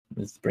movie?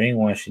 It's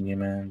brainwashing you,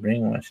 man.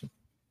 Brainwashing.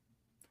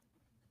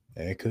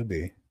 Yeah, it could be.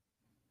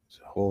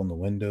 There's a hole in the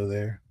window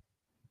there.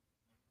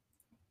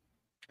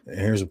 And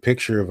here's a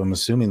picture of, I'm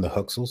assuming, the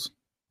Huxleys.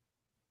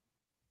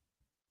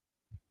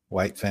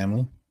 White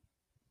family.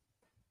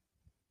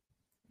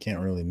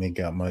 Can't really make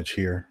out much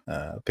here.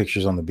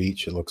 Pictures on the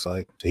beach, it looks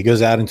like. So he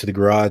goes out into the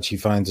garage. He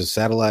finds a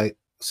satellite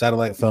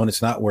satellite phone.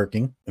 It's not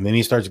working. And then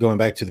he starts going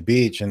back to the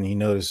beach and he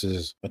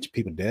notices a bunch of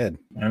people dead.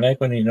 I like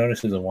when he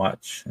notices a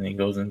watch and he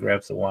goes and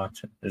grabs the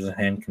watch and there's a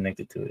hand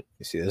connected to it.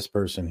 You see this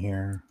person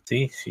here?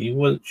 See, she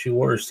wore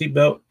her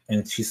seatbelt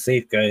and she's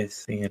safe,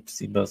 guys. The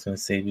seatbelt's gonna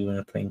save you when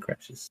a plane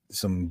crashes.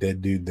 Some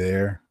dead dude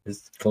there.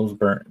 His clothes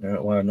burnt.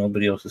 Well,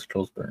 nobody else's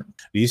clothes burnt.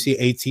 Do you see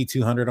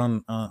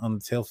AT-200 on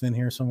the tail fin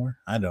here somewhere?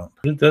 I don't.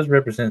 It does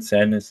represent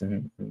sadness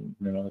and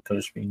the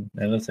color screen.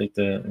 That looks like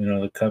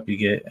the cup you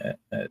get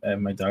at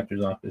my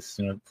doctor's office.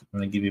 When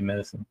they give you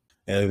medicine.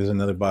 Yeah, there's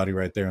another body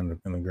right there on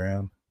the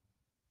ground.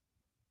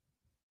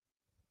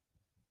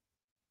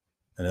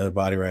 Another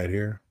body right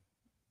here.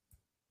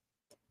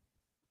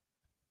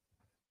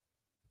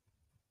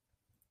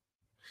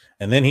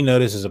 And then he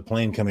notices a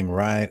plane coming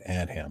right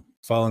at him,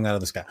 falling out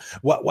of the sky.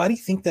 Why do you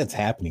think that's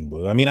happening,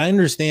 Blue? I mean, I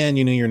understand,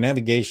 your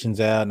navigation's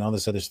out and all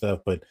this other stuff,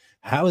 but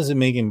how is it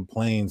making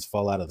planes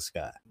fall out of the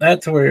sky?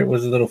 That's where it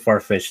was a little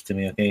far-fetched to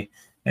me, okay?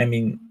 I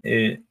mean,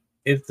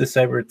 if the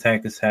cyber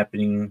attack is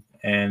happening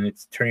and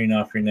it's turning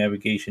off your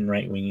navigation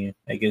right when you,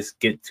 I guess,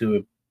 get to a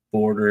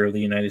border of the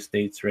United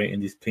States, right,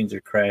 and these planes are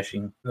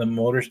crashing, the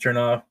motors turn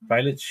off.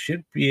 Pilots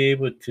should be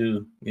able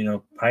to,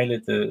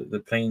 pilot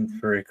the plane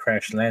for a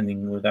crash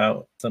landing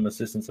without some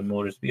assistance of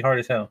motors. It'd be hard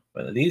as hell.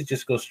 But these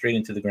just go straight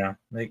into the ground.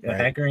 Like a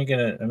hacker ain't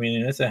gonna. I mean,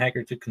 unless a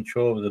hacker took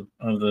control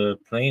of the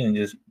plane and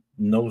just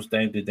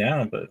nosedived it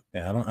down. But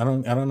yeah, I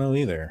don't know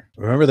either.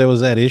 Remember there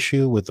was that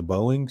issue with the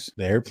Boeings,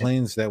 the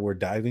airplanes that were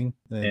diving.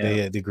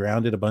 They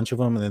grounded a bunch of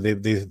them, and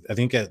they I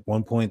think at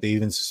one point they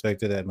even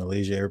suspected that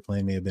Malaysia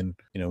airplane may have been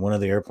one of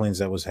the airplanes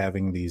that was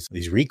having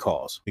these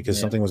recalls because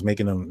something was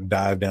making them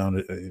dive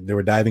down. They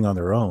were diving on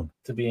their own.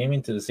 To be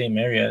aiming to the same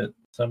area,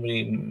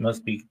 somebody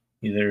must be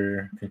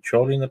either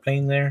controlling the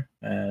plane there,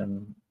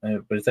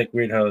 but it's like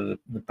weird how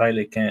the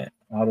pilot can't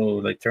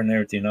turn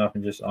everything off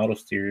and just auto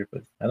steer it.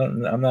 But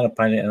I'm not a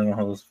pilot. I don't know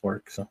how this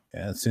works. So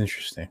yeah, it's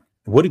interesting.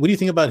 What do you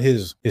think about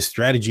his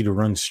strategy to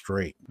run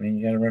straight? I mean,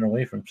 you got to run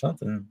away from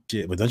something.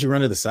 Shit, but don't you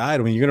run to the side?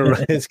 I mean, you're gonna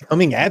run. It's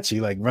coming at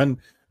you. Like run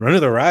to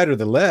the right or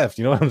the left.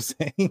 You know what I'm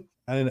saying?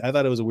 I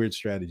thought it was a weird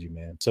strategy,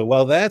 man. So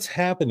while that's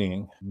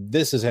happening,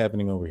 this is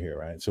happening over here,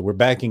 right? So we're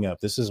backing up.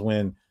 This is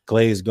when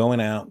Clay is going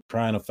out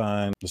trying to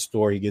find the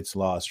store. He gets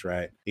lost,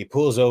 right? He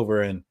pulls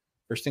over, and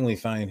first thing we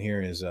find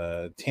here is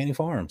Tanny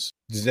Farms.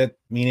 Does that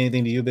mean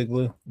anything to you, Big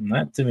Blue?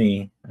 Not to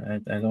me. I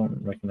don't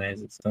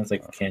recognize it. Sounds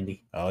like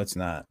candy. Oh, it's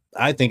not.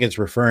 I think it's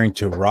referring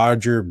to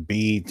Roger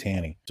B.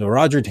 Tanny. So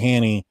Roger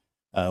Tanny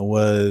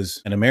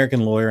was an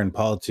American lawyer and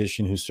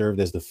politician who served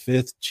as the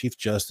 5th Chief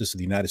Justice of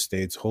the United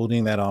States,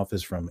 holding that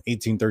office from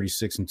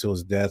 1836 until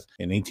his death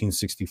in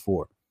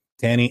 1864.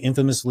 Tanny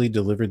infamously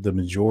delivered the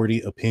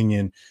majority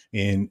opinion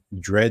in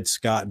Dred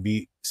Scott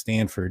v.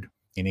 Stanford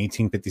in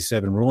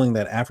 1857, ruling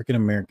that African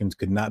Americans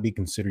could not be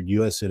considered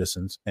U.S.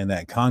 citizens and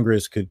that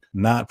Congress could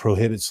not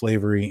prohibit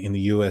slavery in the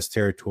U.S.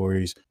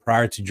 territories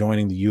prior to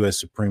joining the U.S.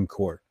 Supreme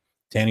Court.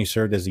 Tanny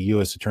served as the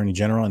U.S. Attorney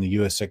General and the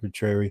U.S.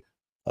 Secretary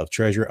of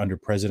Treasury under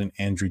President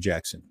Andrew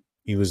Jackson.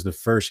 He was the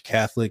first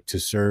Catholic to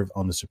serve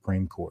on the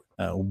Supreme Court,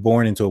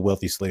 born into a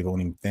wealthy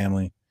slave-owning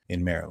family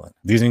in Maryland.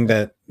 Do you think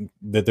that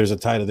there's a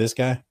tie to this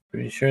guy?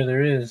 Pretty sure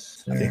there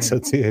is. I think so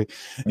too.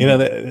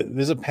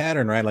 There's a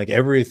pattern, right? Like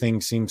everything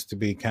seems to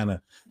be kind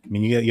of. I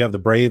mean, you have the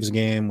Braves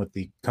game with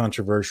the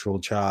controversial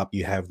chop.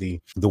 You have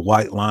the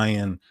White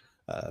Lion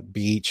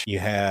beach. You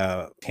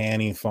have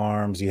Tanny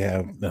Farms. You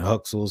have the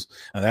Huxels.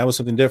 That was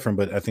something different,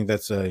 but I think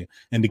that's a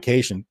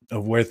indication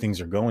of where things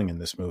are going in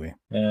this movie.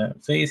 Yeah.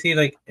 So you see,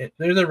 like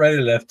there's a right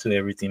or left to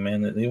everything,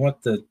 man. They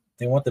want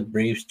the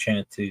Braves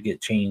chant to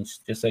get changed,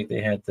 just like they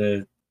had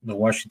the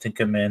Washington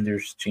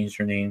Commanders change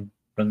their name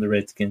from the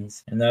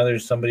Redskins, and now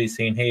there's somebody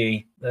saying,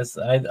 hey,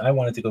 I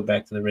wanted to go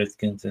back to the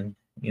Redskins, and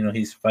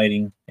he's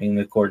fighting in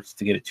the courts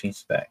to get it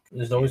changed back.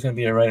 There's always going to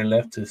be a right and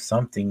left to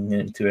something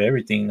and to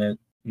everything. That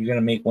you're going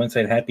to make one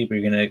side happy, but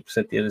you're going to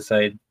upset the other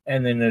side,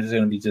 and then there's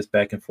going to be just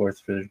back and forth.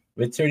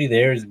 It's already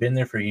there. It's been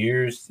there for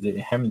years. They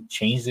haven't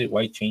changed it.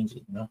 Why change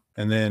it?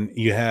 And then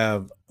you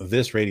have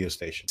this radio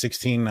station,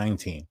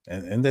 1619,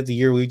 and that the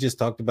year we just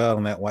talked about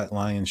on that White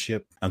Lion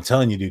ship. I'm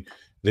telling you,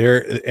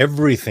 dude,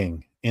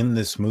 everything in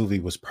this movie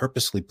was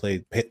purposely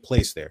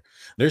placed there.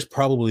 There's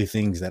probably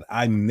things that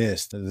I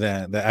missed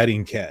that I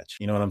didn't catch.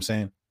 You know what I'm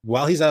saying?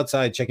 While he's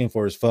outside checking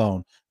for his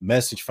phone,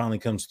 message finally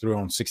comes through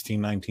on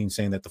 1619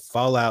 saying that the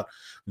fallout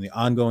from the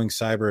ongoing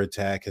cyber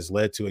attack has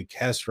led to a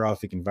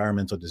catastrophic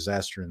environmental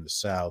disaster in the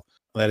South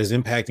that is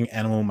impacting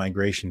animal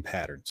migration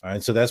patterns. All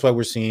right. So that's why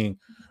we're seeing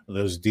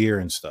those deer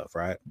and stuff,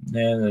 right?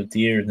 Yeah, the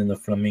deer and the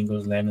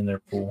flamingos land in their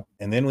pool.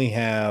 And then we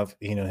have,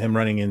 him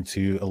running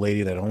into a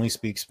lady that only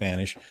speaks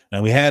Spanish.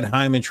 Now, we had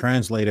Hyman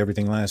translate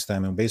everything last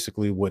time. And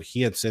basically what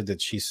he had said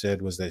that she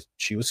said was that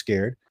she was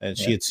scared, and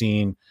she had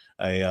seen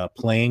a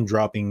plane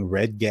dropping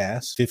red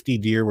gas. 50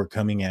 deer were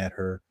coming at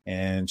her,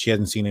 and she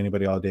hadn't seen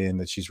anybody all day, and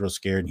that she's real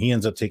scared. And he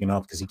ends up taking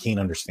off because he can't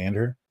understand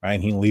her, right?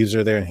 And he leaves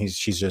her there, and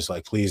she's just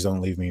like, please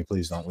don't leave me.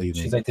 Please don't leave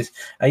me. She's like this,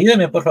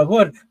 ayúdame, por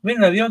favor.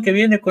 Viene un avión que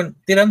viene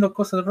tirando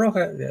cosas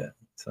rojas. Yeah,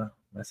 so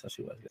that's how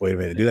she was. Wait a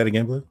minute. Do that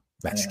again, Blue?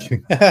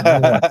 Mexican.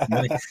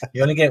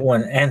 You only get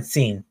one and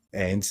scene.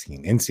 And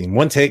scene.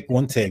 One take.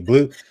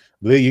 Blue,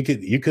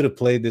 you could have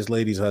played this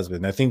lady's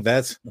husband. I think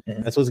that's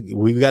what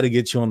we got to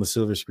get you on the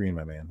silver screen,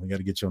 my man. We got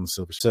to get you on the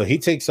silver. So he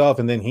takes off,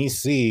 and then he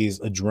sees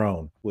a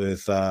drone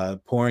with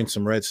pouring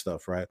some red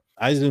stuff. Right.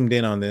 I zoomed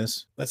in on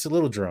this. That's a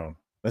little drone.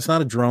 That's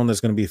not a drone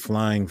that's going to be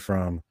flying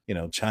from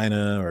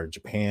China or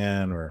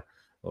Japan or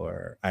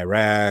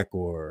Iraq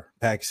or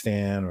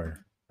Pakistan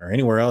or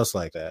anywhere else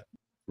like that.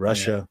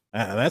 Russia.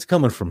 Yeah. That's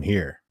coming from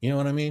here. You know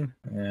what I mean?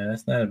 Yeah,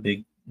 that's not a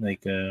big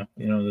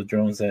the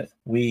drones that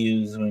we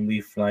use when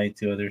we fly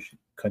to other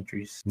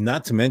countries.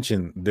 Not to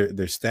mention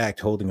they're stacked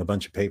holding a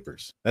bunch of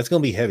papers. That's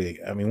going to be heavy.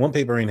 I mean, one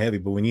paper ain't heavy,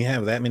 but when you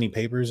have that many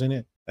papers in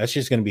it, that's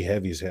just going to be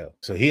heavy as hell.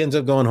 So he ends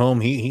up going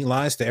home. He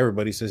lies to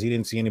everybody, says he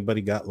didn't see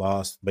anybody got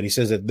lost. But he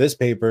says that this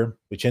paper,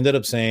 which ended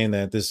up saying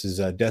that this is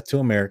Death to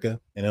America.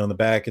 And on the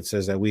back, it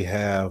says that we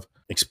have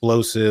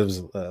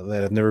explosives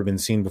that have never been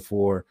seen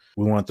before.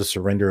 We want the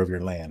surrender of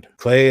your land.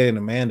 Clay and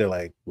Amanda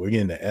like, we're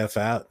getting the F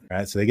out,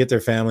 right? So they get their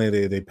family,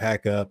 they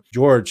pack up.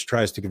 George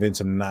tries to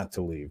convince him not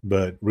to leave,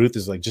 but Ruth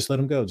is like, just let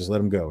him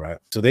go, right?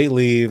 So they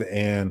leave,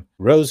 and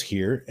Rose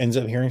here ends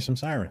up hearing some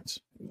sirens.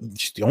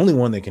 She's the only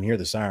one that can hear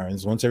the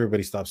sirens. Once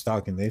everybody stops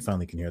talking, they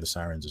finally can hear the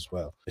sirens as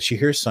well. She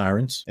hears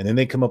sirens, and then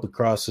they come up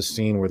across a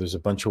scene where there's a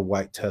bunch of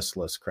white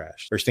Teslas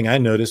crashed. First thing I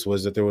noticed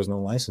was that there was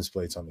no license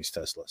plates on these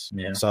Teslas.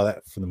 Yeah. I saw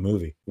that from the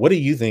movie. What do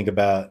you think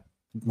about,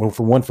 well,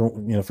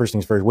 first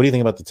things first, what do you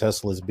think about the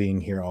Teslas being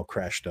here all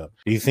crashed up?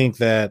 Do you think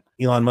that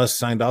Elon Musk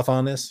signed off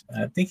on this?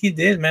 I think he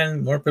did,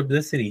 man. More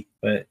publicity.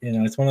 But,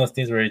 it's one of those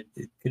things where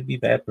it could be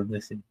bad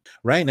publicity.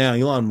 Right now,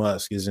 Elon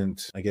Musk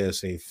isn't, I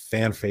guess, a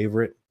fan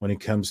favorite when it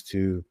comes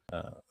to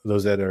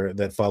those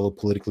that follow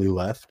politically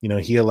left.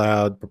 He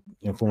allowed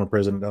former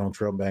President Donald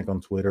Trump back on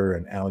Twitter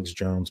and Alex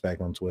Jones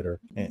back on Twitter.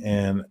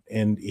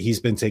 And he's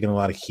been taking a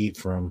lot of heat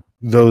from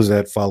those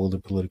that follow the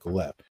political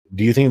left.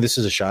 Do you think this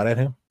is a shot at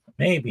him?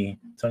 Maybe.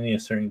 It's only a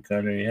certain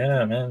color.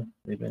 Yeah, man.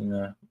 They've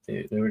been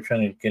they were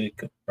trying to get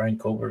it Brian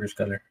Koberger's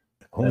color.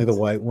 Only the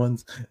white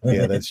ones?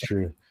 Yeah, that's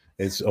true.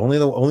 It's only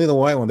the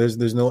white one.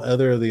 There's no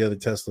other of the other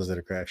Teslas that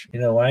are crashing.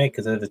 You know why?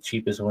 Because they're the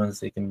cheapest ones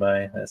they can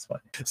buy. That's why.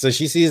 So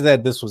she sees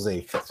that this was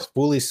a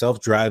fully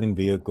self-driving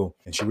vehicle,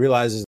 and she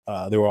realizes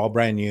they were all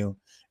brand new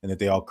and that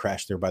they all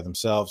crashed there by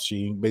themselves.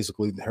 She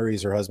basically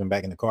hurries her husband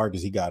back in the car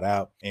because he got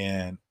out,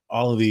 and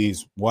all of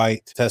these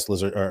white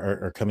Teslas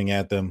are coming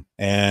at them,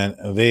 and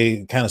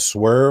they kind of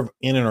swerve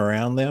in and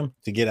around them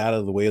to get out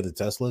of the way of the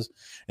Teslas.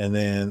 And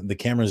then the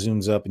camera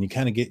zooms up, and you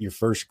kind of get your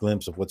first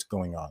glimpse of what's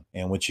going on.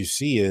 And what you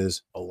see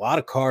is a lot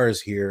of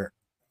cars here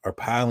are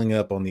piling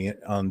up on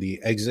the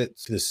exit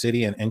to the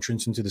city and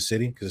entrance into the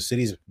city, because the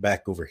city's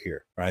back over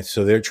here, right?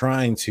 So they're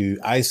trying to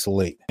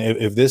isolate.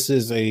 If this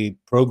is a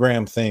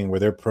program thing where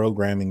they're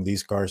programming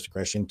these cars to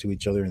crash into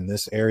each other in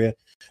this area,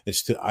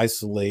 it's to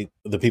isolate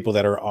the people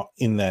that are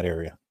in that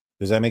area.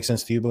 Does that make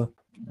sense to you, Blue?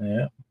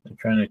 Yeah, they're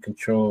trying to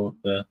control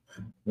the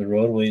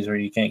roadways where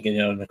you can't get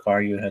out in the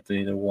car. You have to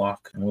either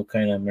walk. And what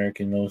kind of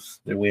American knows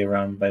their way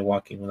around by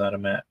walking without a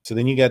map? So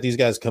then you got these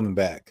guys coming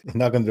back,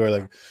 knocking on the door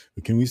like,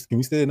 can we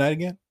stay the night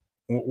again?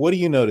 What do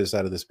you notice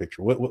out of this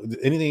picture? What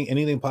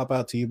anything pop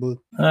out to you,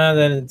 Blue?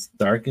 That it's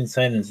dark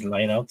inside and it's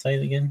light outside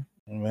again.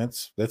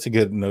 That's a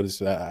good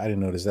notice. I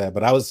didn't notice that,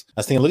 but I was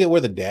thinking, look at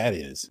where the dad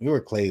is. Look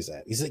where Clay's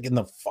at. He's like in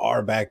the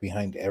far back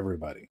behind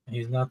everybody.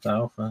 He's not the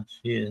alpha.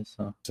 She is.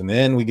 So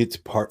then we get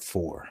to part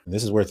 4. And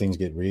this is where things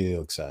get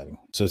real exciting.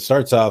 So it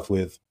starts off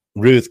with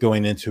Ruth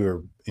going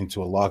into a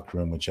locked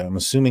room, which I'm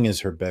assuming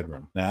is her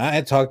bedroom. Now, I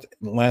had talked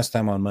last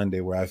time on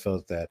Monday where I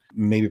felt that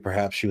maybe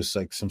perhaps she was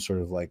like some sort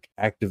of like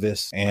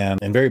activist and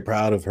very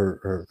proud of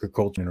her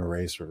culture and her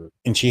race.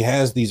 And she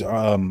has these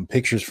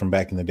pictures from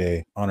back in the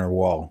day on her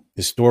wall,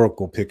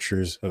 historical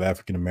pictures of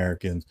African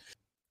Americans.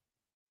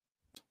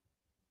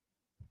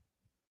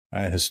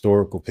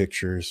 Historical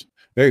pictures.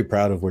 Very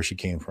proud of where she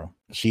came from.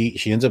 She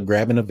ends up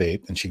grabbing a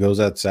vape and she goes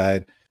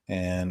outside.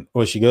 And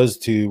she goes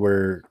to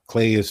where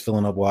Clay is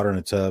filling up water in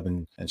a tub,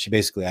 and she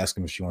basically asks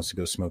him if she wants to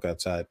go smoke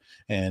outside.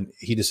 And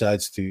he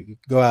decides to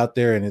go out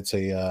there, and it's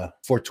a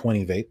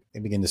 420 vape. They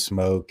begin to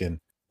smoke, and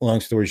long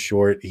story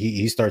short,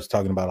 he starts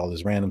talking about all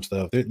this random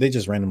stuff. They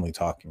just randomly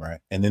talking, right?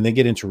 And then they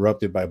get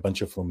interrupted by a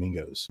bunch of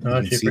flamingos. You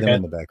can see them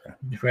in the background.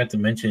 You forgot to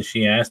mention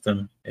she asked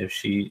him if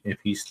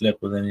he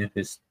slept with any of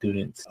his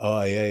students.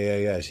 Oh,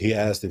 yeah. He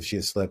asked if he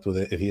had slept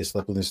with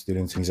his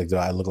students, and he's like, do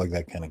I look like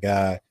that kind of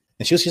guy?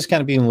 And she was just kind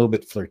of being a little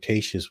bit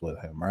flirtatious with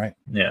him, right?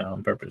 Yeah,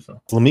 on purpose.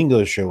 Though.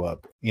 Flamingos show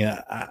up.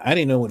 I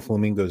didn't know what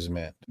flamingos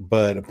meant,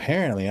 but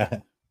apparently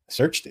I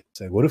searched it.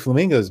 It's like, what do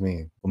flamingos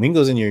mean?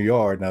 Flamingos in your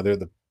yard. Now they're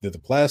the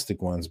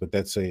plastic ones, but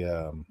that's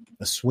a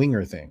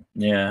swinger thing.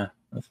 Yeah,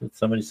 that's what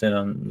somebody said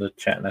on the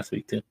chat last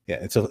week too. Yeah,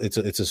 it's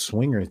a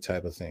swinger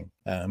type of thing.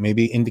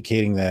 Maybe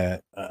indicating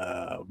that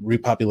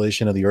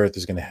repopulation of the earth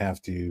is going to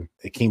have to,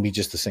 it can't be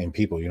just the same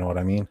people. You know what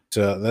I mean?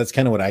 So that's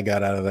kind of what I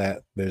got out of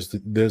that.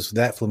 There's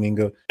that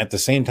flamingo. At the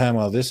same time,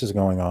 while this is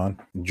going on,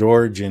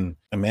 George and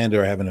Amanda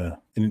are having an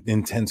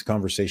intense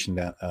conversation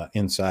down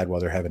inside while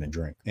they're having a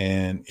drink.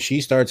 And she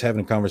starts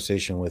having a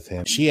conversation with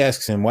him. She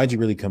asks him, why'd you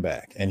really come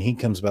back? And he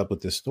comes up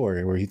with this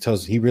story where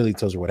he really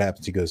tells her what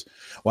happens. He goes,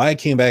 why I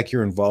came back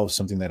here involves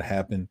something that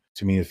happened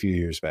to me a few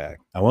years back.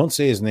 I won't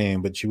say his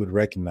name, but you would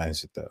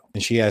recognize it though.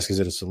 And she asks, is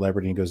it a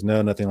celebrity? He goes,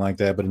 no, nothing like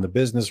that. But in the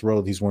business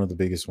world, he's one of the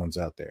biggest ones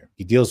out there.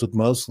 He deals with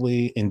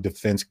mostly in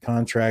defense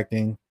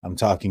contracting. I'm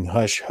talking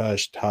hush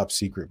hush, top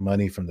secret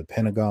money from the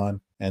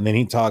Pentagon. And then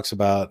he talks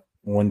about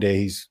one day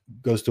he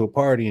goes to a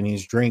party and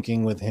he's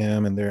drinking with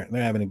him and they're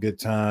having a good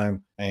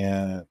time,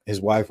 and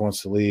his wife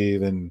wants to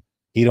leave and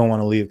he don't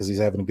want to leave because he's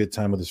having a good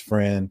time with his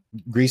friend.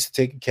 Agrees to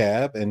take a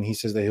cab, and he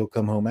says that he'll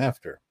come home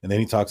after. And then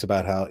he talks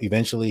about how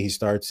eventually he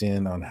starts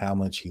in on how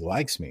much he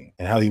likes me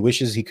and how he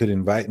wishes he could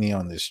invite me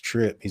on this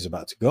trip he's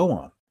about to go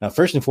on. Now,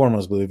 first and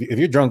foremost, Blue, if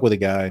you're drunk with a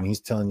guy and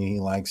he's telling you he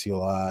likes you a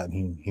lot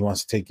and he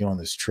wants to take you on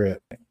this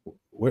trip,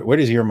 where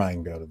does your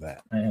mind go to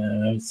that?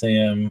 I would say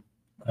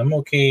I'm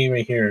okay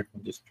right here.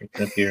 Just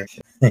drinking up here.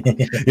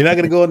 You're not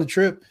going to go on the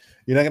trip?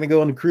 You're not going to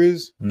go on the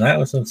cruise? Not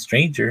with some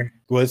stranger.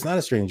 Well, it's not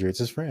a stranger. It's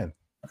his friend.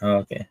 Oh,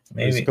 okay.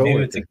 Maybe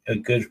it's a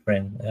good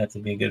friend. It has to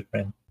be a good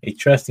friend. A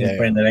trusting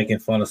friend that I can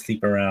fall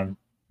asleep around.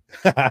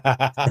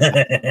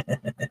 I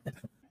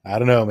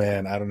don't know,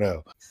 man. I don't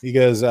know. He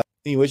goes,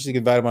 he wishes he could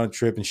invite him on a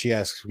trip, and she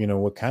asks,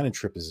 what kind of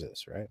trip is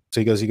this, right?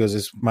 So he goes,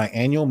 it's my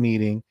annual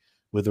meeting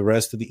with the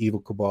rest of the evil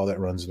cabal that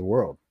runs the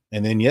world.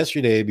 And then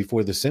yesterday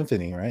before the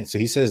symphony, right? So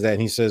he says that,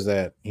 and he says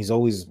that he's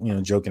always,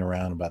 joking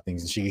around about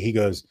things. And he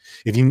goes,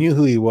 if you knew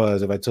who he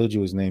was, if I told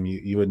you his name,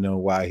 you would know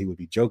why he would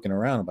be joking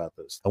around about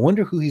this. I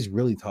wonder who he's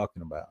really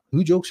talking about.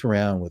 Who jokes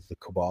around with the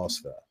cabal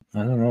stuff?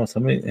 I don't know.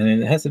 Somebody, and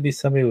it has to be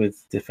somebody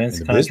with defense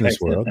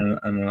contracts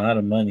and a lot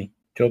of money.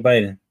 Joe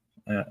Biden.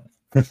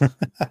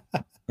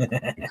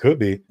 It could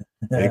be.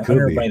 It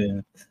could be.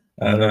 Biden.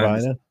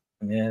 Biden.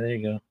 Yeah, there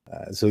you go.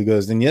 So he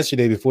goes, then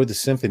yesterday before the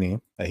symphony,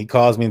 he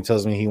calls me and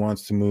tells me he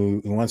wants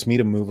me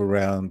to move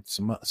around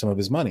some of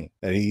his money.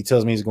 He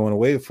tells me he's going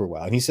away for a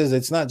while. And he says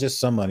it's not just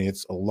some money,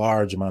 it's a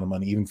large amount of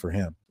money, even for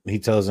him. He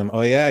tells him,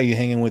 oh yeah, you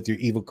hanging with your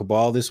evil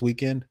cabal this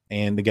weekend?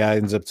 And the guy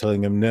ends up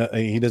telling him no.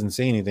 He doesn't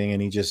say anything,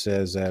 and he just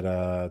says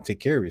that take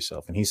care of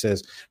yourself. And he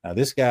says, now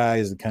this guy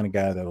is the kind of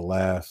guy that'll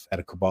laugh at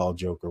a cabal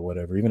joke or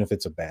whatever, even if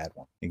it's a bad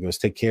one. He goes,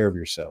 take care of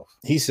yourself.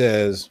 He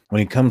says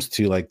when it comes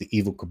to like the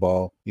evil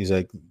cabal, he's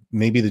like,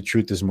 maybe the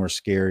truth is more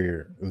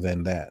scarier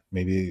than that.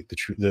 Maybe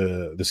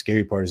the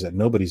scary part is that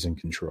nobody's in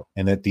control,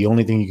 and that the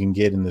only thing you can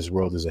get in this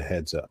world is a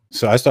heads up.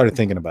 So I started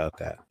thinking about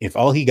that. If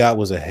all he got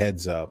was a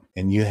heads up,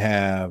 and you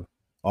have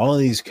all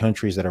of these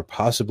countries that are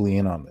possibly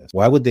in on this,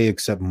 why would they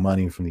accept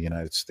money from the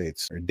United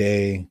States a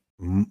day,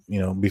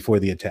 before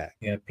the attack?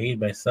 Yeah, paid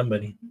by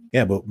somebody.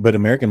 Yeah, but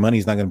American money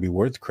is not going to be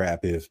worth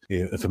crap if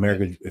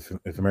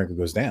America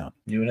goes down.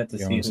 You would have to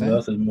see who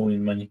else is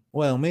moving money.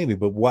 Well, maybe,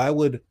 but why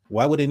would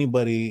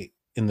anybody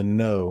in the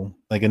know,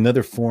 like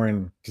another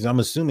foreign, because I'm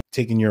assuming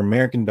taking your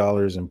American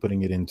dollars and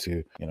putting it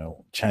into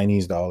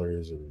Chinese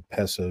dollars or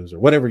pesos or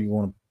whatever you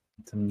want,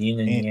 some yin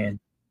and yang.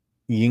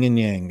 Yin and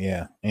yang,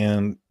 yeah.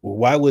 And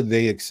why would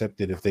they accept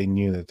it if they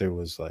knew that there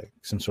was like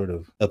some sort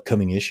of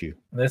upcoming issue?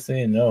 Let's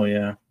say no,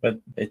 yeah. But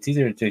it's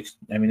easier to,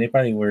 they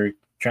probably were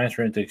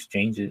transferring to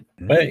exchange it.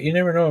 Mm-hmm. But you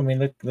never know. I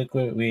mean, look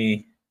what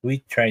we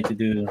tried to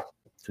do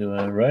to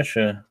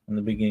Russia in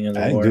the beginning of the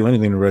war. I didn't do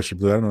anything to Russia,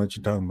 Blue. I don't know what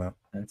you're talking about.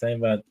 I'm talking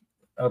about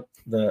up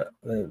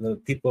the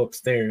people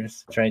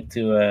upstairs tried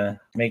to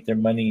make their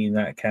money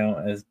not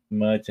count as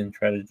much and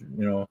try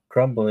to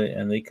crumble it,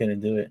 and they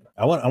couldn't do it.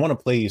 I want to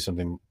play you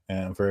something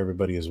for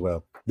everybody as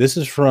well. This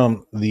is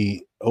from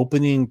the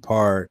opening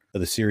part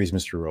of the series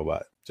Mr.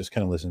 Robot. Just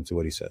kind of listen to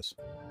what he says.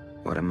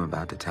 What I'm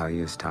about to tell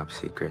you is top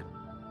secret.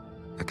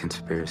 A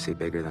conspiracy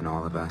bigger than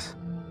all of us.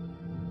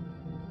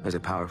 There's a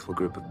powerful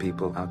group of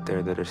people out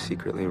there that are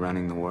secretly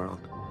running the world.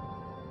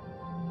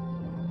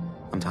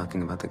 I'm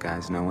talking about the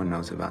guys no one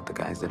knows about, the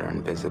guys that are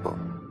invisible.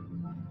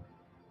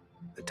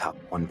 The top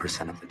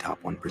 1% of the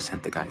top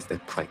 1%, the guys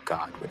that play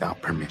God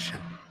without permission.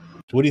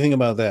 What do you think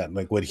about that?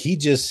 Like what he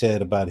just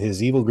said about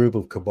his evil group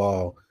of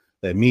cabal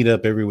that meet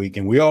up every week.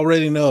 And we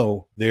already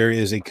know there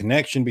is a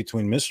connection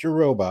between Mr.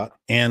 Robot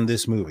and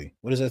this movie.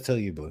 What does that tell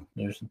you, Blue?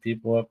 There's some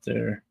people up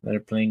there that are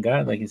playing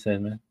God, like you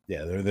said, man.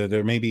 Yeah,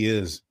 there maybe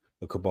is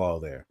a cabal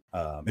there.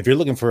 If you're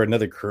looking for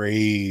another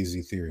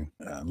crazy theory,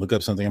 look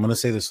up something. I'm going to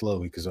say this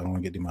slowly because I don't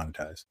want to get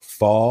demonetized.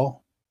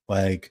 Fall,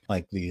 like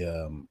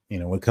the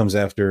what comes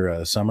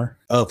after summer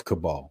of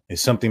cabal is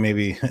something.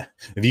 Maybe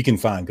if you can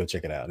find, go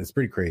check it out. It's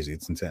pretty crazy.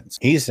 It's intense.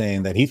 He's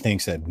saying that he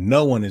thinks that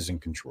no one is in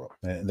control,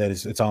 that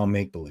it's all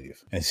make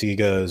believe. And so he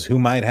goes, who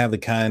might have the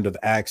kind of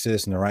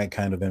access and the right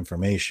kind of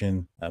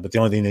information, but the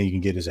only thing that you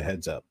can get is a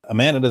heads up.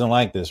 Amanda doesn't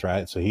like this,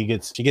 right? So she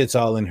gets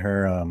all in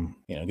her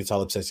gets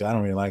all upset. So I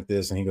don't really like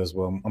this. And he goes,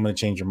 well, I'm going to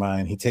change your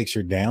mind. He takes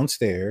her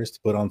downstairs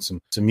to put on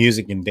some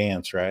music and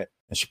dance, right?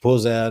 And she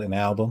pulls out an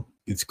album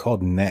It's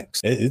called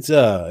Next. It's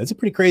a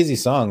pretty crazy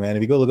song, man.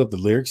 If you go look up the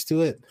lyrics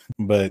to it,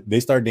 but they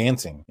start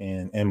dancing,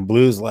 and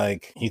Blue's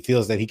like he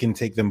feels that he can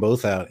take them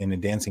both out in a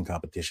dancing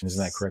competition.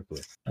 Isn't that correct,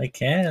 Blue? I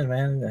can,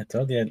 man. I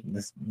told you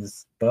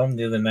this bum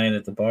the other night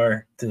at the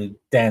bar to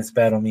dance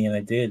battle me, and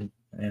I did.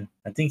 And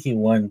I think he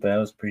won, but I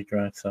was pretty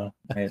drunk, so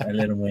I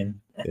let him win.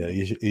 Yeah,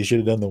 you should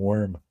have done the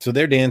worm. So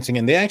they're dancing,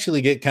 and they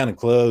actually get kind of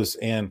close.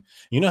 And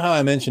you know how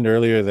I mentioned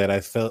earlier that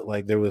I felt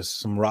like there was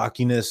some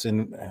rockiness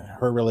in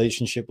her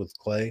relationship with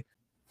Clay?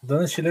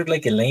 Doesn't she look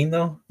like Elaine,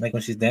 though? Like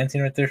when she's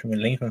dancing right there from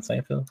Elaine from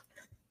Seinfeld?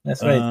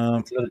 That's right.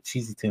 It's a little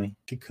cheesy to me.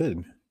 She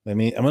could. I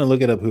mean, I'm going to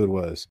look it up who it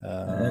was.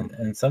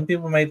 And some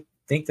people might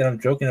think that I'm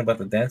joking about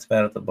the dance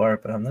battle at the bar,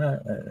 but I'm not.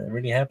 It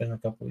really happened a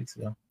couple weeks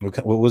ago.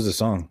 What was the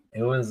song?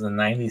 It was a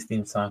 90s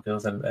theme song. It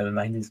was at a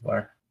 90s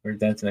bar. We were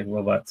dancing like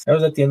robots. That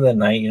was at the end of the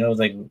night. It was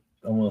like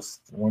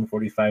almost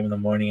 1:45 in the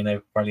morning, and I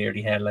probably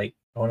already had I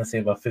want to say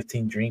about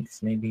 15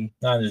 drinks, maybe.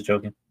 No, I'm just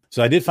joking.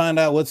 So I did find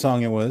out what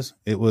song it was.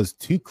 It was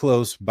Too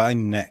Close by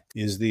Next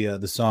is the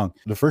song.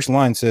 The first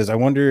line says, I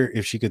wonder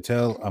if she could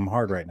tell I'm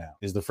hard right now,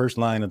 is the first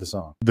line of the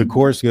song. The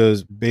chorus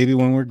goes, baby,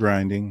 when we're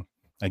grinding,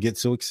 I get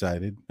so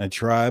excited. I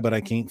try, but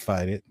I can't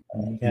fight it.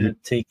 You gotta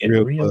take it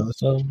real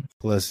slow.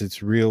 Plus,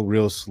 it's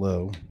real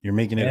slow. You're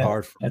making it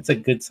hard. That's a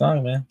good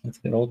song, man. That's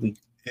a good oldie.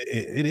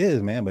 It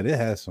is, man, but it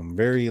has some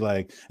very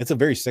it's a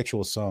very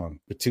sexual song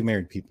for two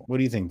married people. What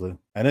do you think, Blue?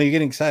 I know you're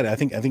getting excited. I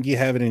think you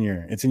have it in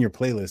your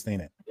playlist,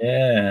 ain't it?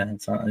 Yeah,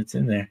 it's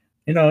in there.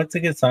 It's a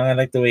good song. I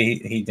like the way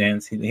he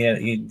danced.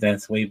 He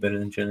danced way better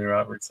than Julia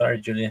Roberts.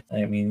 Sorry, Julia.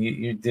 I mean,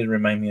 you did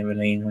remind me of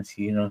Elaine when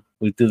she,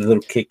 we do the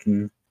little kick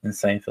and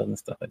Seinfeld and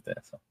stuff like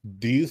that. So,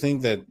 do you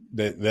think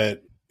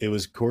that it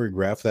was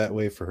choreographed that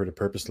way for her to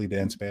purposely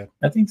dance bad?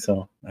 I think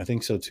so. I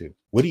think so too.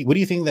 What do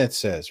you think that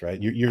says?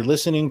 Right, you're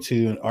listening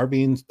to an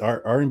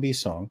R&B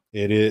song.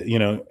 It is,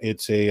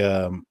 it's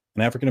an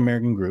African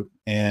American group,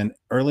 and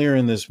earlier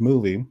in this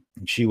movie,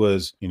 she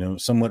was,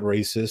 somewhat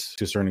racist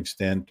to a certain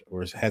extent,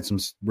 or had some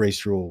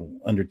racial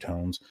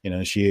undertones.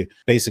 She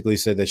basically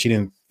said that she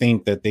didn't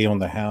think that they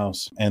owned the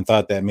house, and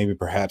thought that maybe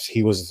perhaps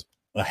he was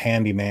a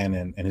handyman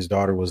and his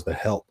daughter was the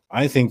help.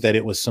 I think that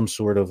it was some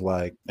sort of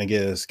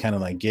kind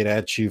of get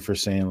at you for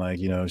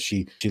saying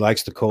she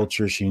likes the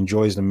culture, she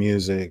enjoys the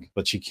music,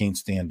 but she can't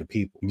stand the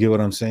people. You get what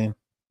I'm saying?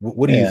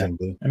 What do you think,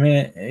 Blue? I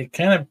mean, it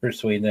kind of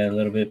persuaded that a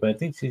little bit, but I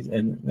think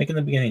in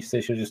the beginning, she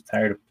said she was just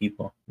tired of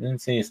people. They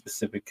didn't say a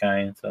specific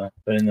kind, but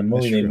in the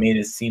movie, they made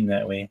it seem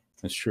that way.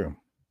 That's true.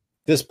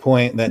 At this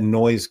point, that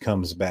noise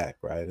comes back,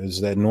 right? It's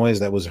that noise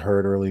that was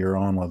heard earlier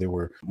on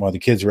while the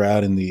kids were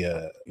out in the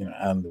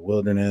out in the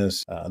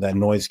wilderness. That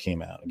noise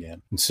came out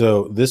again, and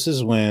so this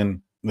is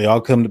when they all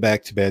come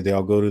back to bed. They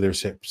all go to their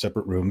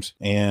separate rooms,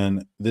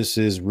 and this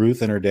is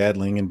Ruth and her dad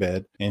laying in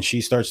bed, and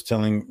she starts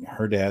telling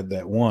her dad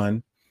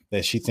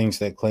that she thinks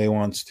that Clay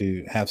wants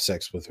to have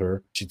sex with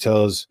her. She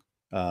tells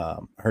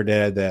her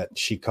dad that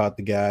she caught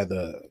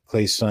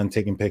Clay's son,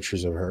 taking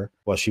pictures of her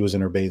while she was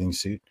in her bathing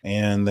suit,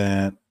 and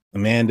that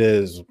Amanda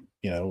is,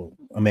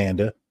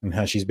 Amanda, and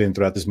how she's been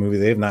throughout this movie.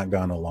 They have not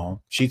gone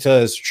along. She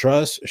says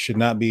trust should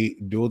not be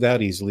doled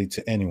out easily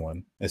to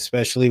anyone,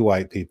 especially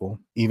white people.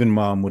 Even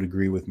Mom would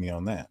agree with me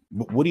on that.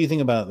 What do you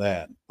think about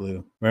that,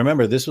 Blue?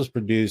 Remember, this was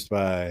produced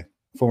by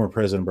former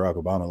President Barack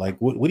Obama.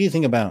 What do you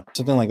think about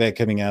something like that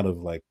coming out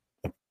of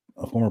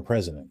a former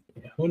president?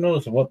 Who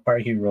knows what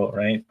part he wrote,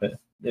 right? But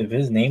if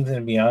his name's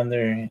gonna be on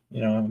there,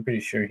 I'm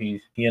pretty sure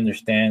he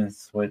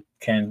understands what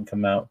can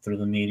come out through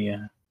the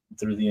media,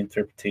 through the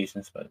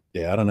interpretations. But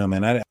yeah, I don't know,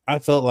 man. I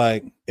felt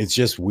like it's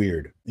just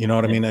weird. You know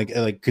what I mean?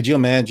 Like, could you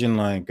imagine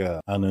I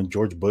don't know,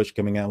 George Bush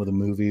coming out with a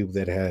movie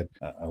that had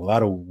a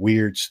lot of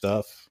weird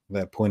stuff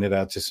that pointed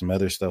out to some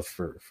other stuff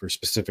for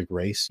specific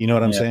race? You know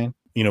what I'm saying?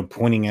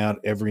 Pointing out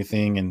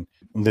everything and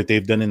that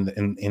they've done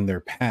in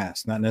their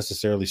past, not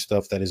necessarily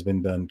stuff that has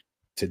been done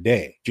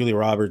today. Julia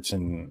Roberts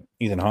and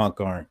Ethan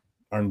Hawke aren't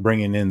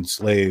bringing in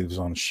slaves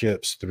on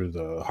ships through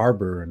the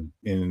harbor and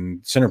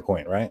in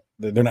Centerpoint, right?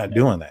 They're not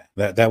doing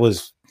that. That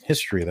was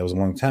history. That was a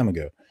long time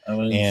ago. That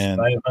was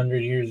 500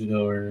 years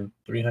ago or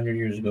 300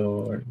 years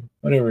ago or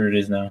whatever it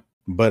is now.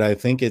 But I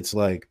think it's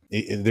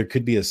there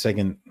could be a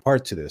second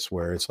part to this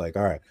where it's all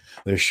right,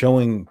 they're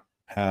showing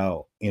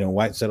how,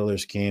 white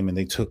settlers came and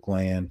they took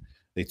land,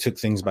 they took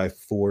things by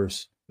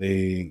force,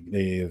 they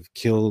have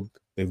killed,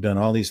 they've done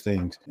all these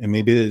things. And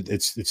maybe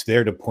it's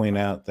there to point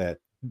out that,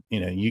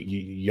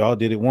 y'all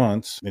did it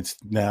once. It's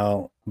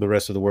now the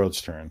rest of the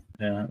world's turn.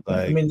 Yeah.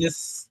 I mean,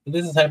 this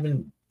has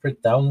happened for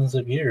thousands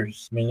of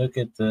years. I mean, look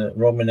at the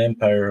Roman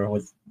Empire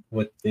with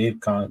what they've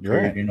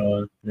conquered,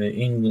 right. The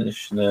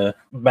English, the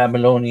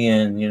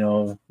Babylonian,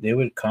 they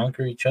would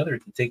conquer each other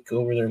to take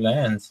over their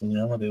lands.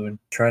 They would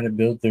try to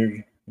build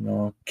their,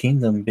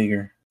 kingdom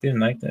bigger. Didn't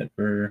like that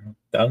for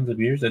thousands of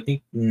years. I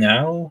think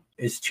now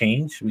it's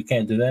changed. We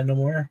can't do that no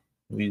more.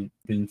 We've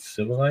been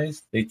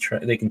civilized. They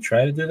can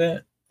try to do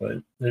that,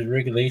 but there's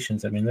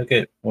regulations. I mean, look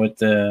at what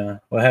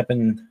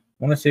happened.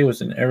 I want to say it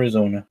was in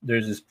Arizona.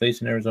 There's this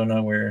place in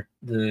Arizona where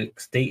the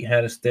state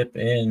had to step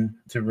in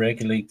to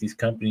regulate these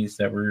companies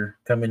that were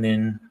coming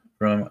in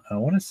from, I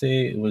want to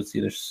say it was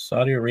either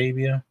Saudi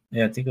Arabia.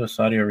 Yeah, I think it was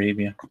Saudi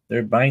Arabia.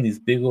 They're buying these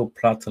big old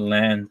plots of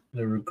land.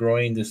 They were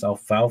growing this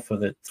alfalfa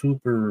that's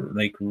super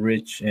like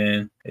rich,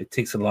 and it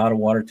takes a lot of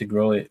water to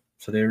grow it.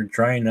 So they were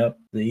drying up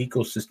the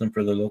ecosystem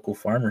for the local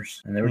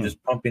farmers, and they were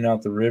just pumping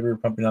out the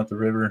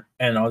river,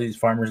 and all these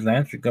farmers'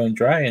 lands were going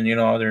dry, and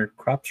all their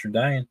crops were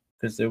dying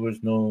because there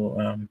was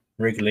no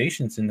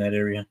regulations in that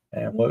area.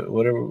 And what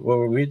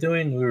were we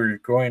doing? We were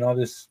growing all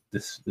this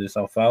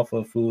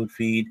alfalfa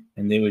feed,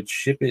 and they would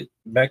ship it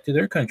back to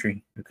their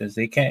country because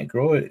they can't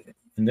grow it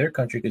in their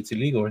country because it's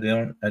illegal. They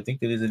don't. I think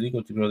it is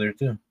illegal to grow there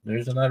too.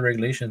 There's a lot of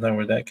regulations on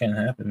where that can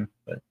happen.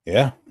 But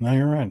yeah, no,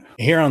 you're right.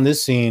 Here on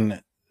this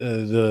scene,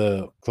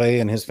 the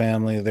Clay and his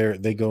family,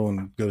 they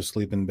go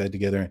sleep in bed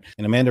together,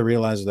 and Amanda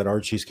realizes that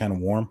Archie's kind of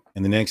warm,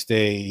 and the next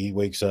day he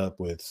wakes up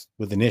with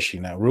an issue.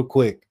 Now, real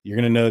quick, you're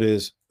going to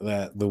notice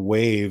that the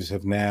waves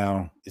have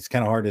now, it's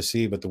kind of hard to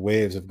see, but the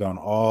waves have gone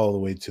all the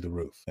way to the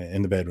roof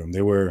in the bedroom.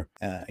 They were,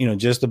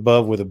 just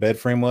above where the bed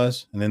frame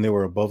was, and then they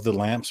were above the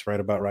lamps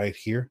right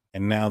here,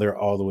 and now they're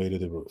all the way to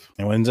the roof.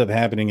 And what ends up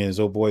happening is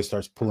old boy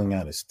starts pulling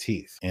out his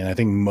teeth, and I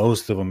think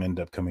most of them end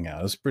up coming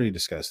out. It's pretty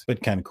disgusting,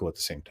 but kind of cool at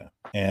the same time.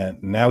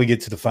 And now we get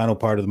to the final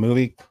part of the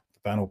movie.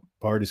 The final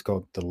part is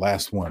called The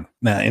Last One.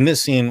 Now, in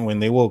this scene, when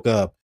they woke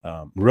up,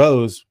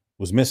 Rose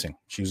was missing.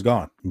 She was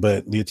gone.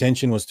 But the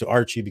attention was to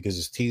Archie because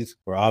his teeth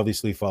were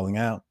obviously falling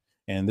out.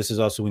 And this is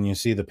also when you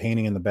see the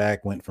painting in the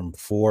back went from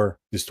 4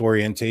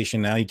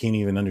 disorientation. Now you can't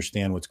even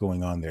understand what's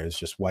going on there. It's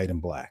just white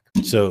and black.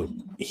 So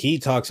he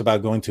talks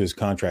about going to his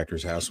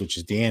contractor's house, which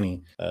is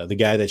Danny, the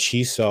guy that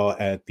she saw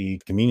at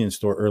the convenience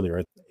store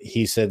earlier.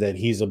 He said that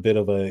he's a bit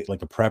of a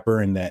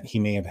prepper and that he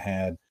may have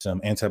had some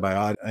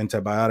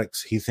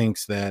antibiotics. He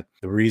thinks that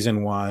the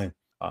reason why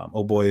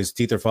oh boy, his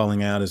teeth are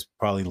falling out is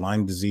probably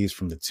Lyme disease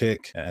from the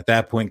tick. At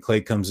that point,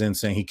 Clay comes in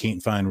saying he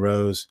can't find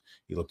Rose.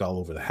 He looked all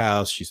over the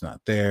house. She's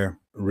not there.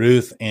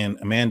 Ruth and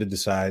Amanda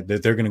decide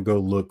that they're going to go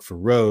look for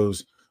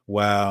Rose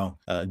while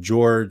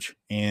George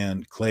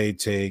and Clay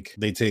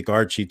take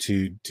Archie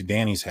to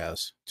Danny's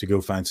house to go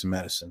find some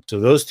medicine. So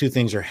those two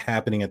things are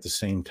happening at the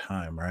same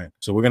time, right?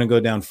 So we're going to go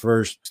down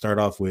first, start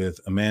off with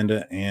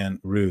Amanda and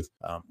Ruth.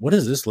 What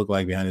does this look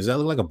like behind? Does that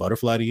look like a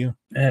butterfly to you?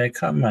 It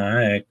caught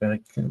my eye, but I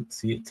couldn't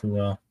see it too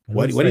well.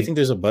 Why do you think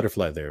there's a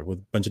butterfly there with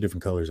a bunch of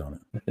different colors on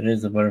it? If it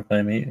is a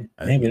butterfly, maybe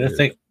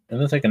it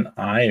looks like an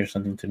eye or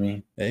something to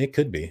me. It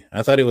could be.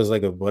 I thought it was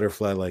like a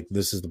butterfly, like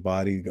this is the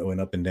body going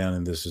up and down,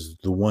 and this is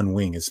the one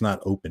wing. It's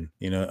not open,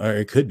 or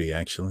it could be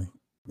actually.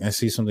 I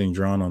see something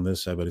drawn on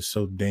this side, but it's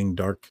so dang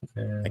dark.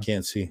 Yeah. I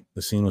can't see.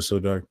 The scene was so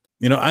dark.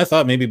 I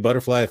thought maybe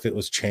butterfly if it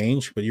was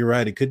change, but you're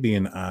right. It could be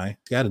an eye.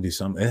 It's got to do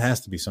something. It has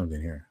to be something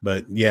here.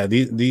 But yeah,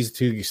 these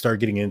two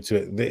start getting into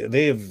it.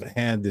 They have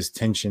had this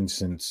tension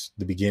since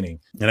the beginning.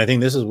 And I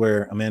think this is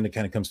where Amanda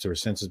kind of comes to her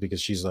senses because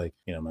she's like,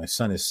 my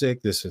son is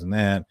sick, this and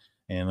that.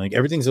 And like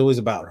everything's always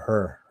about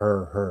her,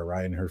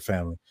 right, and her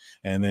family.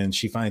 And then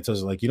she finally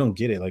tells her, like, you don't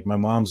get it. Like, my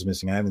mom's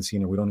missing. I haven't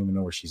seen her. We don't even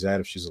know where she's at,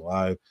 if she's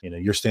alive.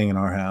 You're staying in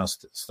our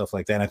house, stuff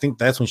like that. And I think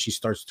that's when she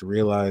starts to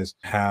realize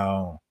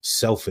how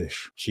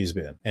selfish she's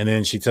been. And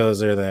then she tells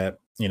her that,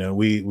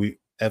 we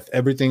F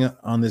everything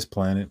on this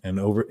planet and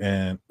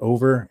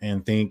over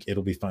and think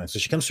it'll be fine. So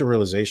she comes to a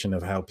realization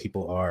of how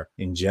people are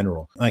in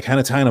general, like kind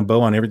of tying a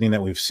bow on everything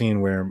that we've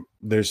seen, where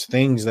there's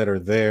things that are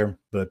there,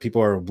 but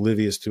people are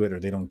oblivious to it,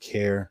 or they don't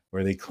care,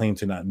 or they claim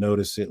to not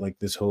notice it. Like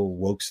this whole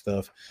woke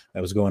stuff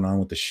that was going on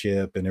with the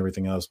ship and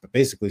everything else, but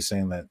basically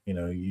saying that,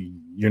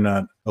 you're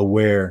not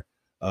aware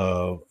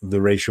of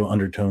the racial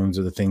undertones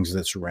of the things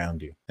that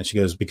surround you. And she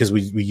goes, because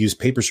we use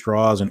paper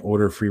straws and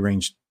order free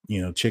range,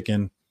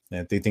 chicken,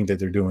 that they think that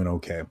they're doing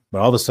okay.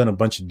 But all of a sudden, a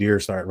bunch of deer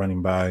start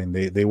running by and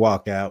they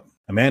walk out.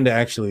 Amanda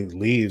actually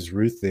leaves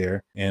Ruth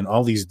there, and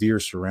all these deer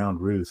surround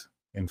Ruth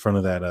in front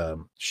of that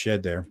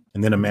shed there.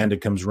 And then Amanda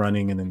comes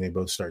running, and then they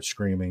both start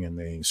screaming, and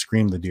they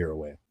scream the deer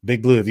away.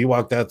 Big Blue, if you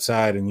walked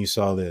outside and you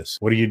saw this,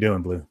 what are you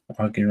doing, Blue?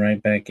 Walking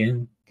right back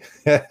in.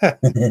 Yeah,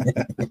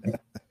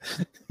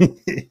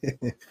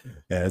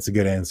 that's a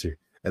good answer.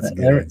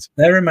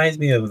 That reminds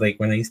me of like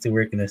when I used to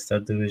work in a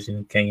subdivision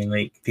in Canyon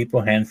Lake.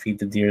 People hand feed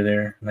the deer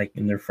there, like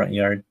in their front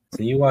yard.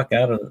 So you walk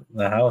out of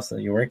the house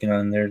that you're working on,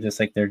 and they're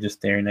just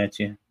staring at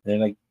you. They're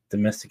like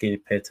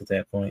domesticated pets at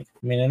that point.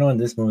 I mean, I know in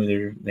this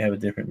movie they have a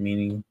different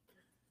meaning,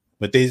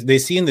 but they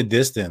see in the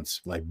distance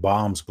like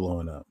bombs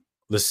blowing up.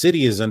 The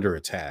city is under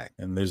attack,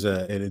 and it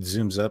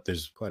zooms up.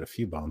 There's quite a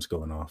few bombs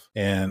going off.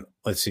 And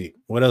let's see,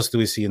 what else do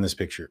we see in this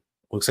picture?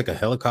 Looks like a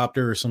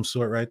helicopter or some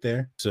sort right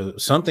there. So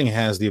something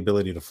has the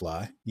ability to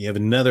fly. You have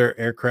another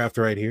aircraft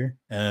right here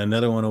and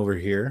another one over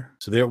here.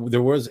 So there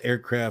was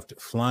aircraft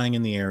flying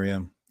in the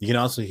area. You can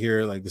also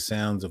hear like the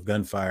sounds of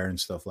gunfire and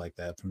stuff like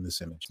that from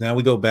this image. Now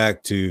we go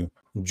back to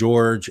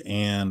George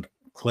and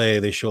Clay.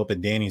 They show up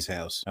at Danny's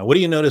house. Now, what do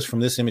you notice from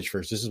this image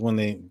first? This is when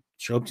they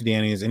show up to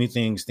Danny's.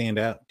 Anything stand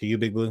out to you,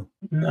 Big Blue?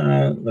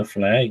 No, the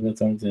flag. That's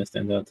something that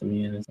stands out to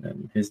me.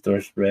 And his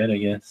door's red, I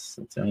guess.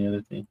 That's the only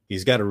other thing.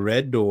 He's got a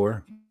red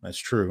door. That's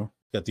true.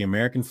 Got the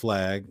American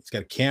flag. He's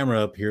got a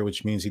camera up here,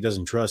 which means he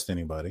doesn't trust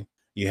anybody.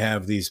 You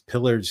have these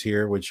pillars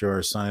here, which are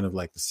a sign of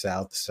like the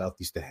South. The South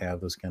used to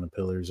have those kind of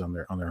pillars on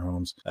their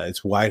homes.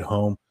 It's white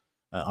home.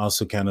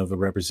 Also kind of a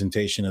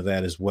representation of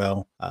that as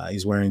well.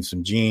 He's wearing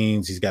some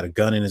jeans. He's got a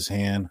gun in his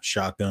hand,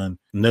 shotgun,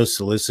 no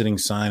soliciting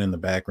sign in the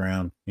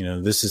background.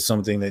 This is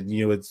something that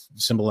you would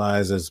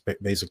symbolize as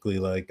basically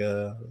like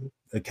a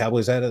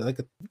Cowboys hat, like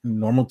a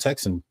normal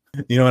Texan.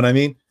 You know what I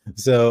mean?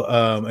 So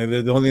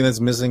the only thing that's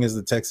missing is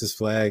the Texas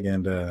flag,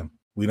 and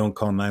we don't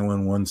call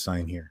 911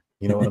 sign here.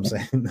 You know what I'm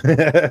saying?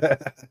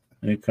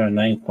 They call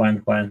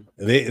 911.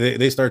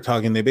 They start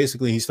talking.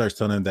 He starts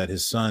telling them that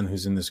his son,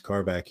 who's in this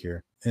car back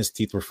here, his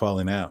teeth were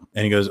falling out.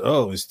 And he goes,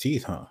 oh, his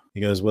teeth, huh?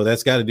 He goes, well,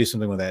 that's got to do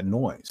something with that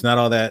noise. It's not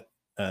all that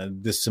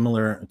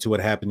dissimilar to what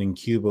happened in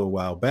Cuba a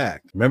while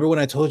back. Remember when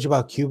I told you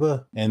about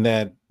Cuba and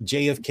that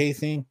JFK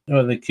thing?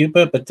 Oh, the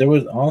Cuba, but there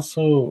was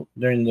also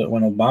when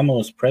Obama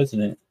was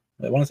president,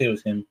 I want to say it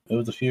was him. It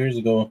was a few years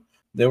ago.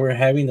 They were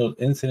having those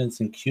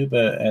incidents in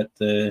Cuba at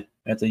the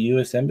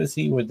U.S.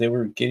 Embassy where they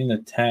were getting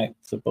attacked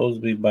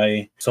supposedly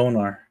by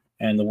sonar,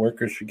 and the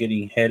workers were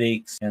getting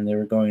headaches, and they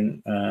were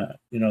going,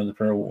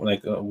 for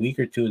like a week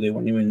or two, they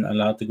weren't even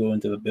allowed to go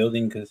into the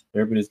building because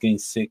everybody's getting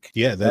sick.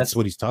 Yeah, that's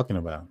what he's talking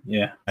about.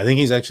 Yeah. I think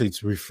he's actually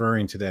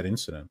referring to that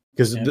incident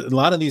because a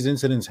lot of these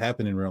incidents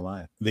happen in real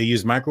life. They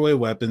use microwave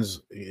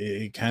weapons.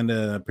 It kind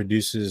of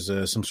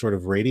produces some sort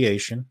of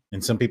radiation,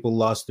 and some people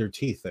lost their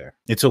teeth there.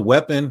 It's a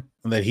weapon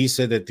that he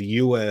said that the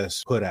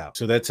U.S. put out.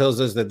 So that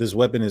tells us that this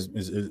weapon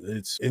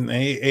it's in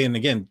and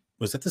again,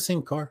 was that the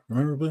same car?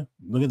 Remember, Blue?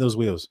 Look at those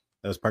wheels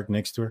that was parked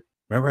next to her.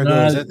 Remember,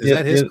 is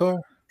that his car?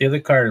 The other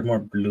car is more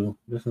blue.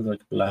 This is like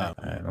black.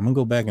 All right, I'm gonna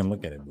go back and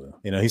look at it, Blue.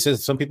 He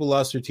says some people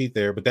lost their teeth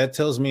there, but that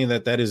tells me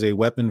that is a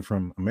weapon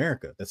from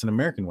America. That's an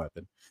American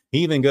weapon. He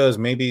even goes,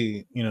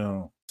 maybe,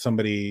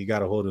 somebody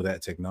got a hold of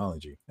that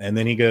technology. And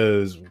then he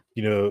goes,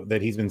 that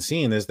he's been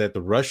seeing this, that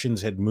the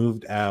Russians had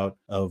moved out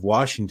of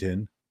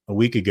Washington a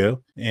week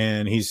ago,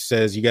 and he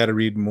says you got to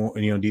read more,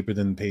 deeper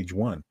than page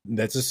one.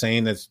 That's a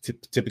saying that's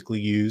typically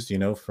used,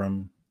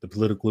 from the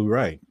politically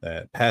right,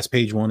 that past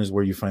page one is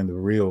where you find the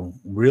real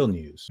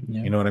news.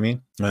 Yeah. You know what I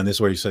mean? And this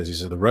is where he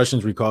says the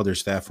Russians recalled their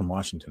staff from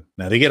Washington.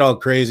 Now they get all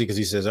crazy because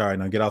he says, all right,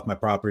 now get off my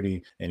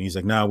property. And he's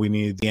like, no, we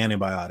need the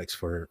antibiotics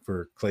for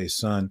Clay's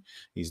son.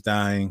 He's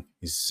dying.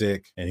 He's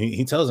sick. And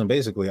he tells him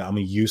basically, I'm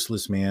a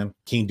useless man.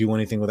 Can't do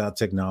anything without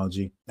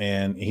technology.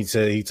 And he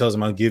tells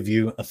him, I'll give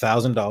you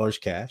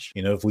 $1,000 cash.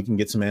 If we can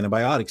get some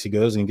antibiotics. He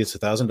goes and he gets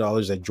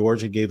 $1,000 that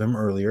George had gave him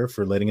earlier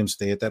for letting him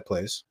stay at that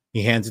place.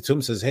 He hands it to him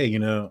and says, hey,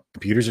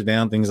 computers are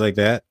down, things like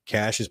that.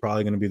 Cash is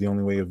probably going to be the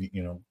only way of,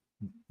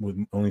 with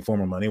only form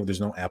of money. There's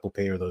no Apple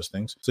Pay or those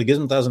things. So he gives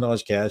him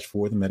 $1,000 cash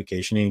for the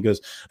medication. And he goes,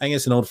 I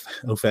guess an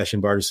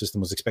old-fashioned barter system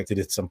was expected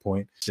at some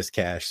point. It's just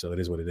cash, so it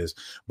is what it is.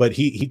 But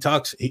he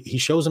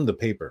shows him the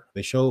paper.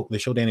 They show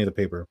Danny the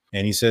paper.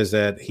 And he says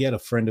that he had a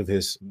friend of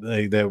his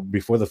that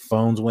before the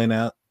phones went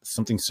out,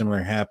 something similar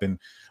happened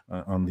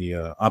on the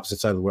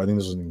opposite side of the world. I think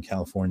this was in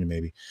California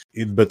maybe.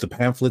 But the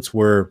pamphlets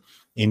were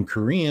in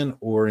Korean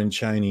or in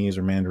Chinese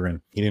or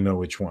Mandarin. He didn't know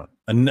which one.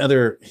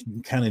 Another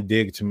kind of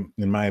dig to,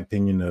 in my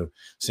opinion, of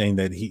saying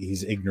that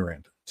he's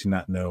ignorant to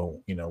not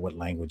know, what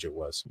language it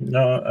was.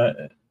 No,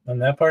 on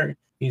that part,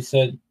 he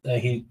said that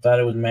he thought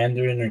it was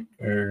Mandarin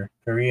or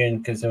Korean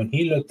because when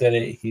he looked at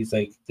it, he's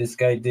like, this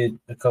guy did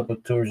a couple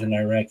of tours in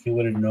Iraq. He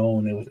would have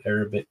known it was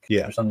Arabic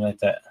or something like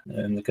that.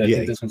 And I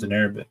think this one's in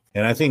Arabic.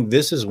 And I think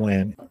this is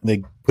when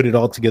they put it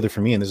all together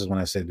for me. And this is when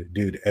I said,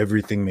 dude,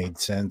 everything made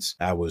sense.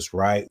 I was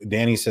right.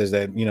 Danny says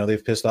that,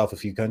 they've pissed off a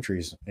few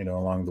countries,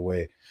 along the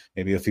way.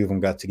 Maybe a few of them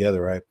got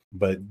together, right?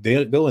 But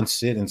they go and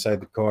sit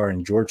inside the car,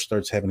 and George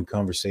starts having a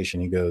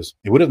conversation. He goes,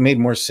 it would have made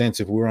more sense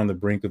if we were on the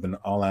brink of an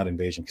all-out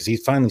invasion, because he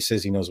finally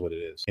says he knows what it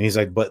is. And he's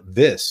like, but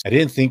I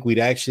didn't think we'd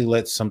actually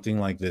let something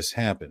like this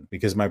happen,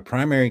 because my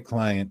primary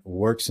client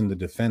works in the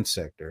defense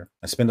sector.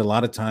 I spend a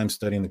lot of time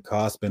studying the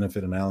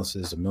cost-benefit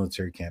analysis of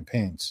military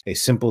campaigns, a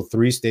simple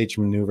 3-stage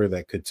maneuver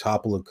that could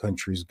topple a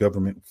country's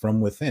government from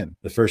within.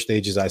 The first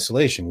stage is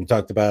isolation. We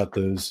talked about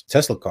those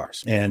Tesla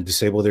cars and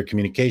disable their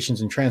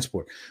communications and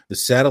transport. The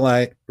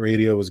satellite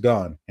radio was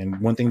gone. And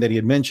one thing that he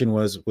had mentioned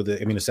was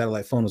the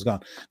satellite phone was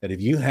gone, that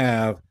if you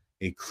have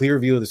a clear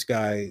view of the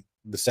sky,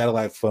 the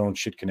satellite phone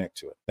should connect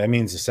to it. That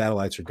means the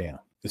satellites are down.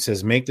 It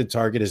says, make the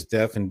target as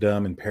deaf and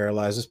dumb and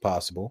paralyzed as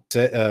possible,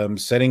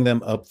 setting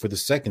them up for the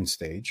second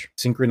stage,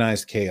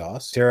 synchronized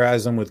chaos,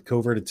 terrorize them with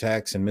covert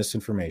attacks and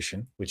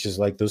misinformation, which is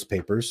like those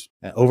papers,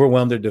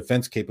 overwhelm their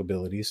defense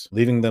capabilities,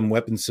 leaving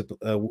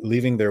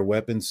their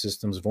weapon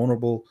systems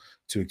vulnerable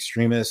to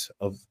extremists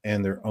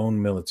and their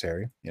own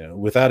military.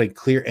 Without a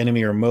clear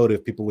enemy or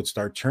motive, people would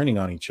start turning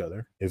on each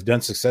other. If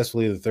done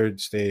successfully, the third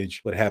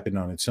stage would happen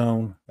on its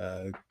own,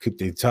 coup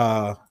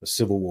d'etat, a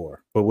civil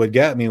war. But what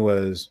got me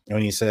was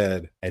when he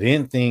said, I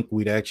didn't think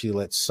we'd actually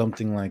let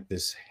something like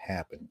this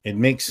happen. It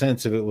makes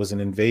sense if it was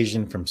an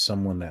invasion from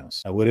someone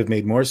else. It would have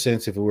made more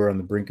sense if we were on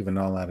the brink of an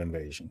all-out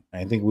invasion.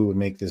 I think we would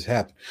make this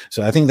happen.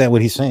 So I think that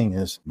what he's saying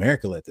is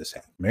America let this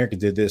happen. America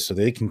did this so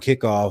they can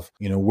kick off,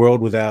 world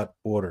without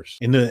borders.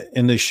 In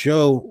in the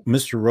show,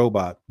 Mr.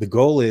 Robot, the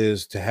goal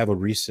is to have a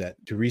reset,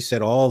 to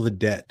reset all the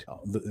debt,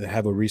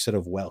 have a reset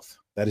of wealth.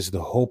 That is the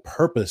whole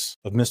purpose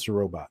of Mr.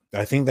 Robot.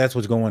 I think that's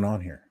what's going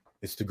on here.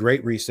 It's the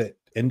Great Reset,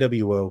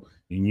 NWO,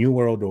 New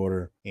World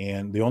Order,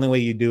 and the only way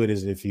you do it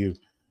is if you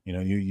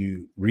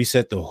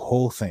reset the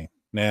whole thing.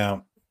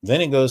 Now,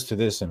 then it goes to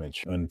this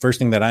image. And first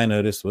thing that I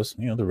noticed was,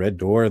 the red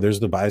door. There's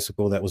the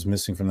bicycle that was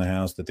missing from the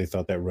house that they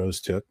thought that Rose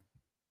took.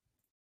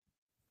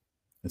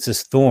 It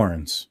says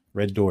thorns,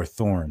 red door,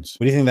 thorns.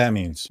 What do you think that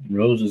means?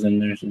 Roses in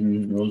there,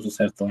 and roses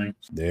have thorns.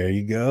 There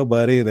you go,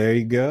 buddy. There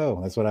you go.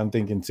 That's what I'm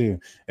thinking too.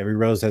 Every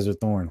rose has a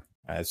thorn.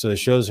 All right, so it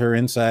shows her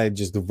inside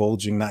just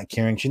divulging, not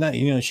caring. She's not,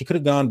 she could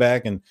have gone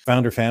back and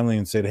found her family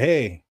and said,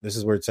 hey, this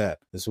is where it's at.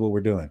 This is what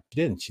we're doing. She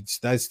didn't. She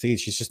decides to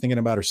eat. She's just thinking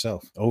about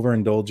herself,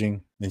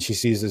 overindulging. Then she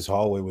sees this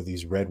hallway with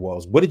these red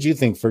walls. What did you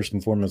think first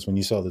and foremost when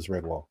you saw this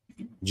red wall?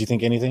 Did you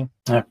think anything?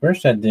 At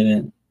first, I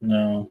didn't.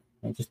 No.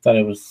 I just thought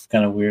it was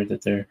kind of weird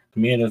that to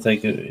me, it was like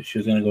she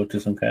was going to go to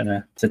some kind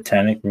of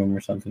satanic room or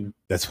something.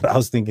 That's what I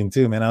was thinking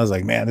too, man. I was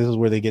like, man, this is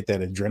where they get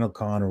that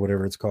Adrenocon or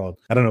whatever it's called.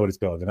 I don't know what it's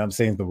called. And I'm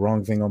saying the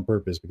wrong thing on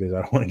purpose because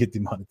I don't want to get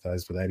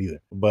demonetized for that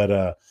either.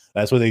 But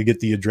that's where they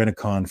get the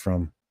Adrenocon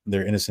from,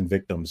 their innocent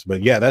victims.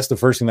 But yeah, that's the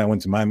first thing that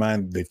went to my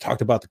mind. They've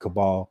talked about the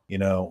cabal,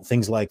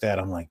 things like that.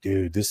 I'm like,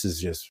 dude, this is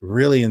just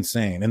really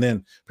insane. And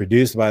then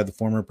produced by the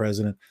former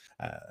president.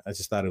 I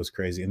just thought it was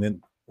crazy. And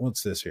then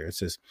what's this here? It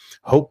says,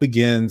 hope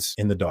begins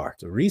in the dark.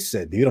 The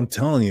reset, dude. I'm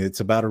telling you,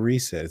 it's about a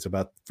reset. It's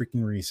about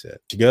freaking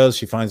reset. She goes,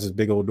 she finds this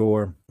big old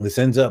door. This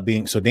ends up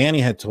being, so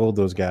Danny had told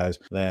those guys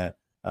that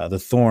the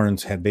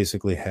Thorns had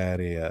basically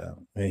had he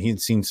had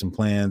seen some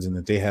plans and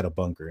that they had a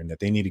bunker and that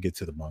they need to get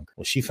to the bunker.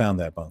 Well, she found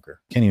that bunker.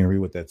 Can't even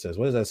read what that says.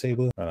 What does that say,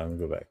 Blue? Let me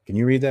go back. Can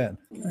you read that?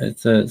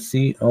 It's a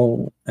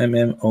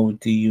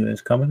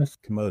COMMODUS, Commodus.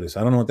 Commodus.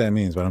 I don't know what that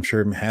means, but I'm sure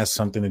it has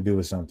something to do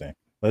with something.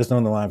 Let us know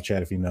in the live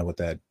chat if you know what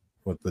that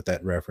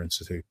reference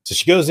is to. So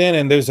she goes in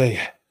and it's an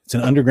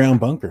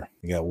underground bunker.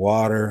 You got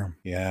water.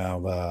 You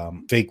have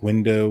fake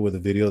window with a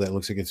video that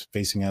looks like it's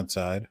facing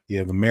outside. You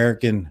have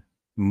American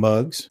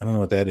mugs. I don't know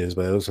what that is,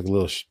 but it looks like a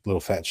little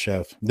fat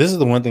chef. This is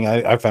the one thing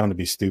I found to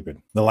be stupid.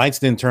 The lights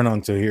didn't turn on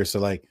until here.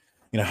 So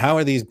how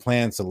are these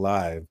plants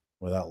alive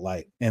without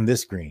light? And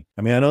this green.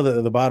 I mean, I know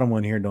that the bottom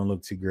one here don't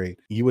look too great.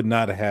 You would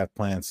not have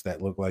plants that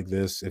look like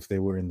this if they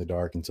were in the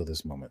dark until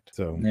this moment.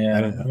 So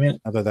yeah,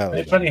 I thought that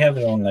was they probably have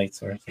their own light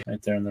source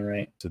right there on the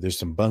right. So there's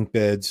some bunk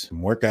beds,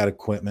 some workout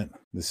equipment.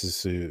 This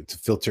is to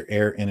filter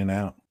air in and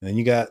out. And then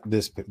you got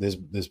this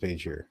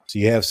page here. So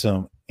you have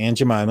some Aunt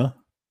Jemima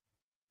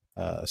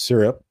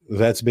syrup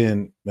that's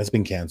been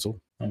canceled.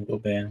 Uncle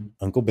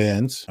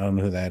Ben's. I don't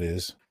know who that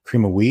is.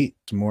 Cream of wheat,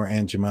 some more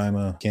Aunt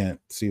Jemima. Can't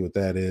see what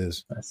that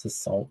is. That's the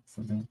salt.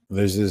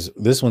 There's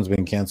this one's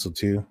been canceled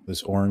too,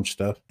 this orange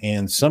stuff.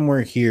 And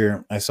somewhere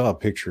here, I saw a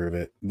picture of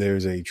it.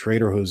 There's a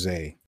Trader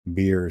Jose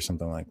beer or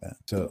something like that.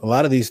 So a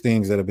lot of these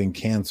things that have been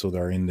canceled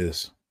are in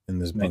this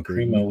bunker.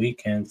 Cream of wheat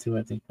can too,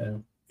 I think.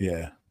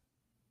 Yeah.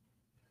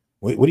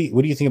 What do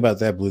you think about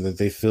that, Blue? That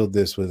they filled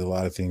this with a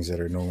lot of things that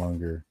are no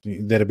longer,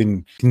 that have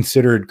been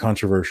considered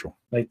controversial.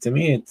 Like, to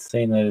me, it's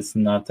saying that it's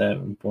not that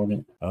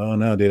important. Oh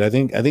no, dude! I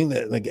think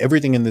that like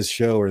everything in this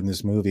show or in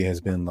this movie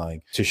has been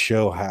like to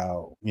show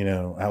how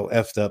how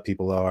effed up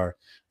people are.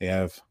 They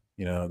have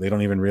they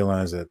don't even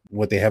realize that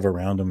what they have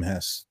around them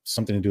has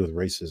something to do with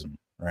racism,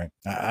 right?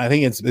 I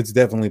think it's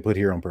definitely put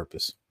here on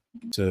purpose.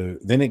 So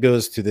then it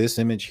goes to this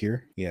image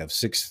here. You have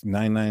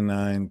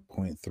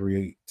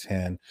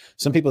 6999.310.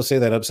 Some people say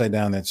that upside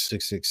down, that's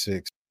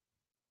 666.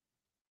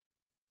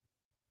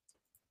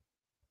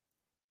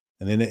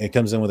 And then it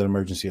comes in with an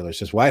emergency alert. It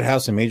says White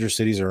House and major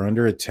cities are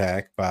under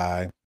attack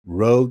by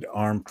rogue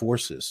armed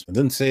forces. It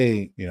doesn't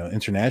say,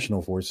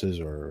 international forces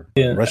or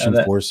Russian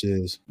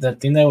forces. That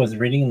thing that I was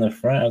reading in the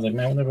front, I was like,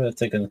 man, I wonder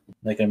if it's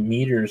like a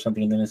meter or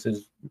something. And then it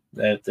says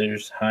that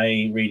there's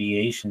high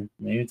radiation.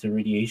 Maybe it's a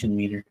radiation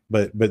meter.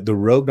 But the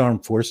rogue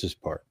armed forces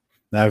part.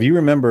 Now, if you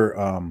remember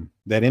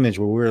that image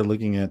where we were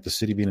looking at the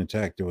city being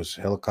attacked, there was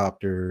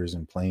helicopters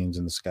and planes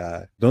in the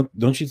sky.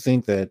 Don't you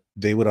think that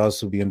they would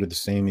also be under the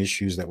same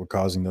issues that were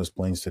causing those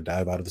planes to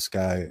dive out of the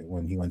sky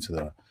when he went to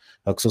the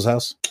Huxley's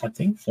house? I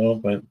think so,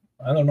 but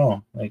I don't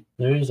know. Like,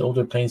 there's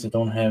older planes that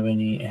don't have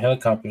any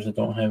helicopters that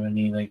don't have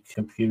any like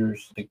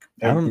computers. Like,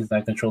 everything's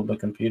not controlled by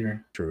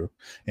computer. True,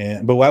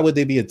 but why would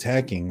they be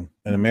attacking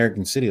an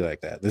American city like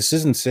that? This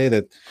doesn't say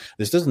that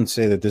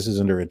this is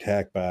under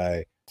attack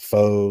by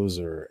foes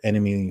or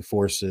enemy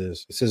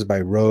forces. It says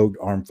by rogue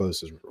armed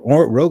forces.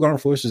 Or rogue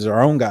armed forces are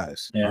our own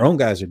guys. Yeah. Our own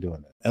guys are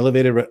doing it.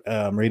 Elevated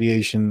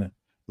radiation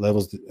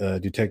levels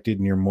detected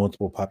near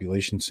multiple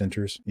population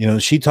centers.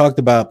 She talked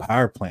about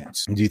power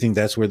plants. Do you think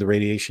that's where the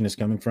radiation is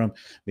coming from?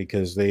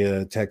 Because they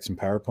attacked some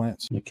power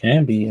plants? It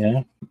can be,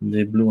 yeah.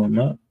 They blew them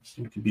up.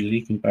 So it could be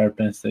leaking power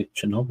plants like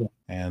Chernobyl.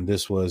 And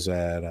this was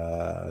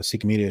at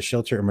Seeking Media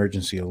Shelter,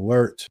 emergency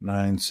alert,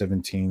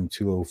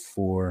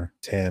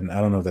 9/17/204/10. I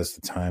don't know if that's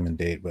the time and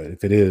date, but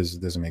if it is,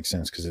 it doesn't make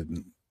sense because it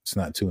it's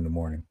not 2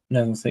 a.m.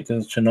 No, it's like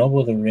because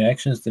Chernobyl, the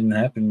reactions didn't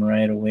happen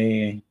right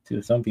away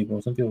to some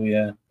people. Some people,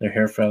 yeah, their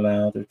hair fell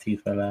out, their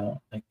teeth fell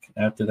out. Like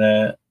after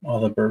that,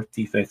 all the birth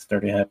defects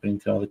started happening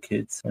to all the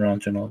kids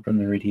around Chernobyl from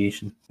the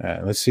radiation. All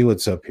right, let's see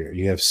what's up here.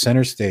 You have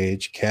Center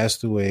Stage,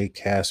 Castaway,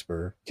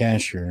 Casper,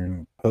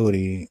 Casher,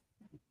 Cody,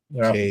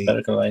 They're all Kate,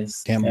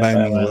 medicalized. Can't Buy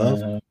Me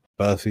Love,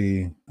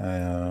 Buffy,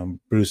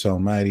 Bruce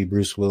Almighty,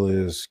 Bruce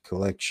Willis,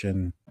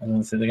 Collection.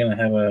 And so they're gonna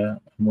have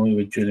a movie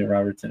with Julia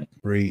Roberts in it.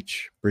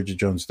 Breach, Bridget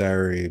Jones'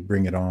 Diary,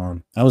 Bring It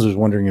On. I was just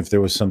wondering if there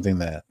was something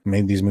that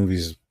made these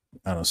movies,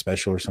 I don't know,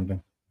 special or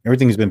something.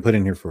 Everything's been put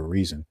in here for a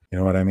reason. You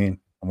know what I mean?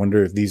 I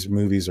wonder if these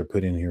movies are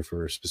put in here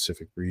for a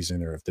specific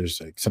reason, or if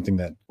there's like something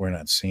that we're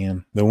not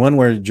seeing. The one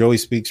where Joey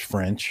speaks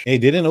French. Hey,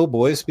 didn't Old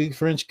Boy speak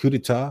French? Coup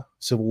d'etat,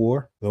 Civil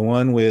War. The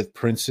one with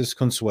Princess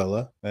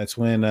Consuela. That's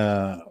when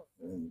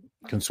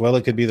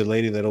Consuela could be the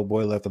lady that Old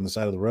Boy left on the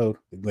side of the road.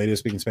 The lady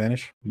speaking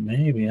Spanish.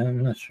 Maybe,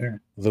 I'm not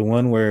sure. The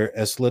one where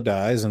Esla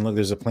dies, and look,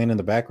 there's a plane in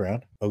the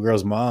background. Old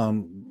girl's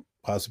mom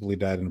possibly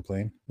died in a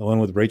plane. The one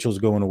with Rachel's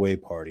going away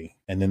party.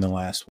 And then the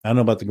last one. I don't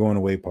know about the going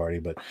away party,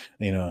 but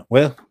you know,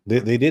 well,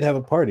 they did have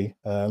a party,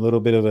 a little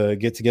bit of a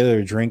get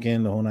together,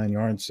 drinking, the whole 9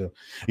 yards. So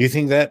you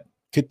think that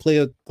could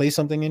play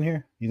something in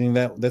here? You think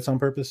that's on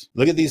purpose?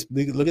 Look at these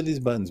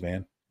buttons,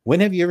 man. When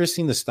have you ever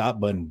seen the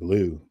stop button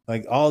blue?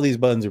 Like all these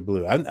buttons are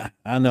blue. I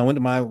don't know. When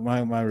did my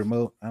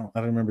remote? I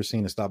don't remember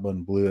seeing the stop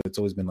button blue. It's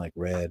always been like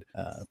red,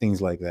 things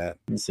like that.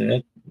 So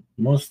that,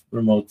 most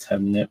remotes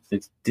have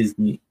Netflix,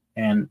 Disney,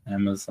 and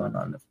Amazon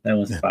on it. That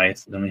was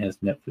biased. It only has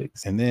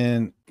Netflix. And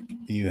then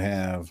you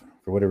have,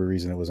 for whatever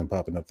reason, it wasn't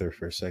popping up there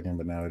for a second,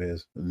 but now it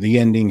is. The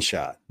ending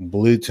shot,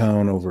 blue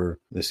tone over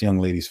this young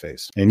lady's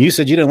face. And you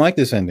said you didn't like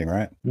this ending,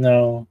 right?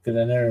 No, because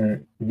I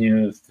never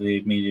knew if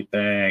they made it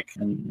back,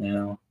 and you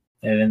know.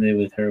 It ended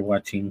with her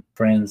watching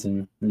Friends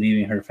and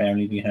leaving her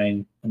family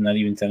behind and not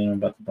even telling them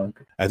about the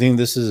bunker. I think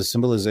this is a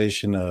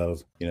symbolization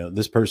of, you know,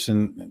 this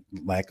person,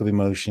 lack of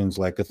emotions,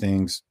 lack of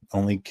things,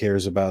 only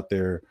cares about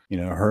their, you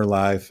know, her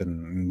life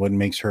and what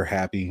makes her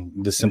happy,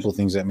 the simple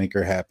things that make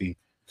her happy.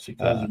 She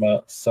cares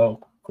about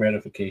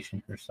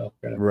self-gratification, herself.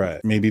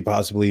 Right. Maybe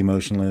possibly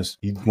emotionless.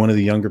 One of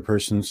the younger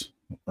persons,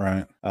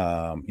 right?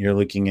 You're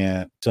looking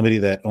at somebody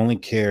that only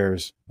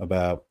cares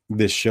about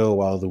this show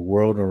while the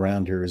world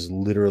around her is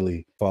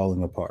literally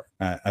falling apart.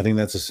 I think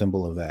that's a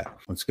symbol of that.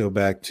 Let's go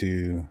back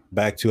to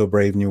A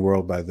Brave New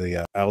World by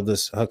the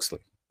Aldous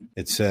Huxley.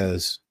 It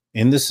says,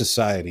 in this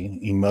society,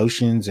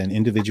 emotions and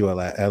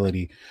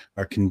individuality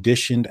are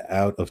conditioned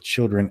out of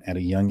children at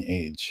a young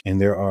age,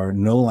 and there are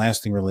no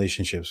lasting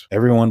relationships.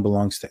 Everyone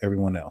belongs to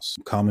everyone else.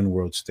 Common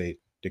world state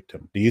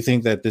dictum. Do you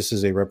think that this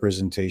is a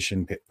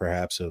representation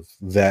perhaps of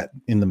that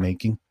in the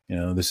making? You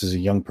know, this is a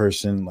young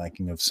person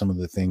liking of some of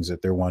the things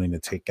that they're wanting to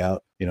take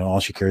out. You know, all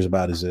she cares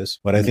about is this.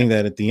 But I think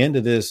that at the end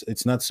of this,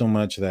 it's not so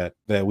much that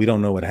we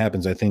don't know what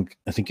happens. I think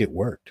it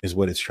worked is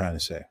what it's trying to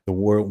say. The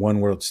one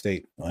world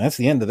state. Well, that's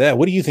the end of that.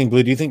 What do you think,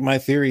 Blue? Do you think my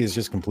theory is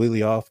just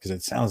completely off? Because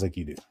it sounds like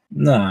you do.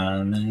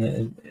 Nah,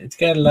 man. It's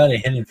got a lot of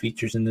hidden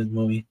features in this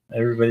movie.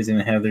 Everybody's going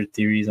to have their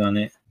theories on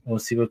it. We'll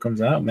see what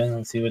comes out, man.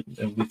 We'll see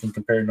if we can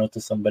compare notes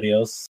to somebody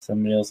else.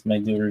 Somebody else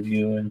might do a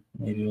review, and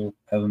maybe we'll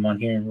have them on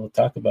here and we'll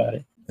talk about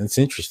it. It's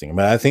interesting,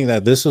 but I think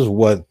that this is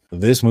what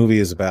this movie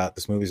is about.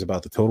 This movie is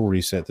about the total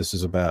reset. This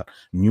is about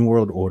New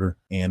World Order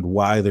and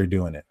why they're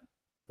doing it.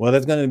 Well,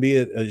 that's going to be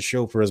a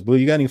show for us. Blue,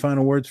 you got any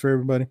final words for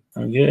everybody?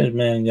 I'm good,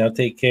 man. Y'all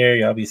take care.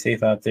 Y'all be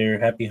safe out there.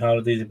 Happy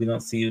holidays if we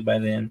don't see you by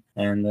then.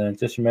 And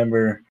just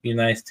remember, be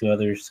nice to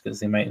others because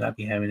they might not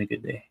be having a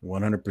good day.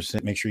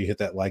 100%. Make sure you hit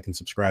that like and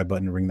subscribe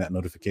button and ring that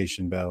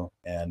notification bell.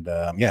 And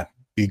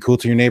be cool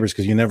to your neighbors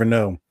because you never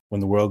know when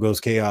the world goes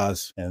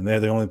chaos, and they're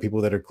the only people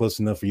that are close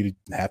enough for you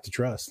to have to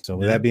trust. So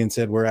with that being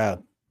said, we're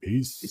out.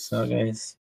 Peace. Peace out, guys.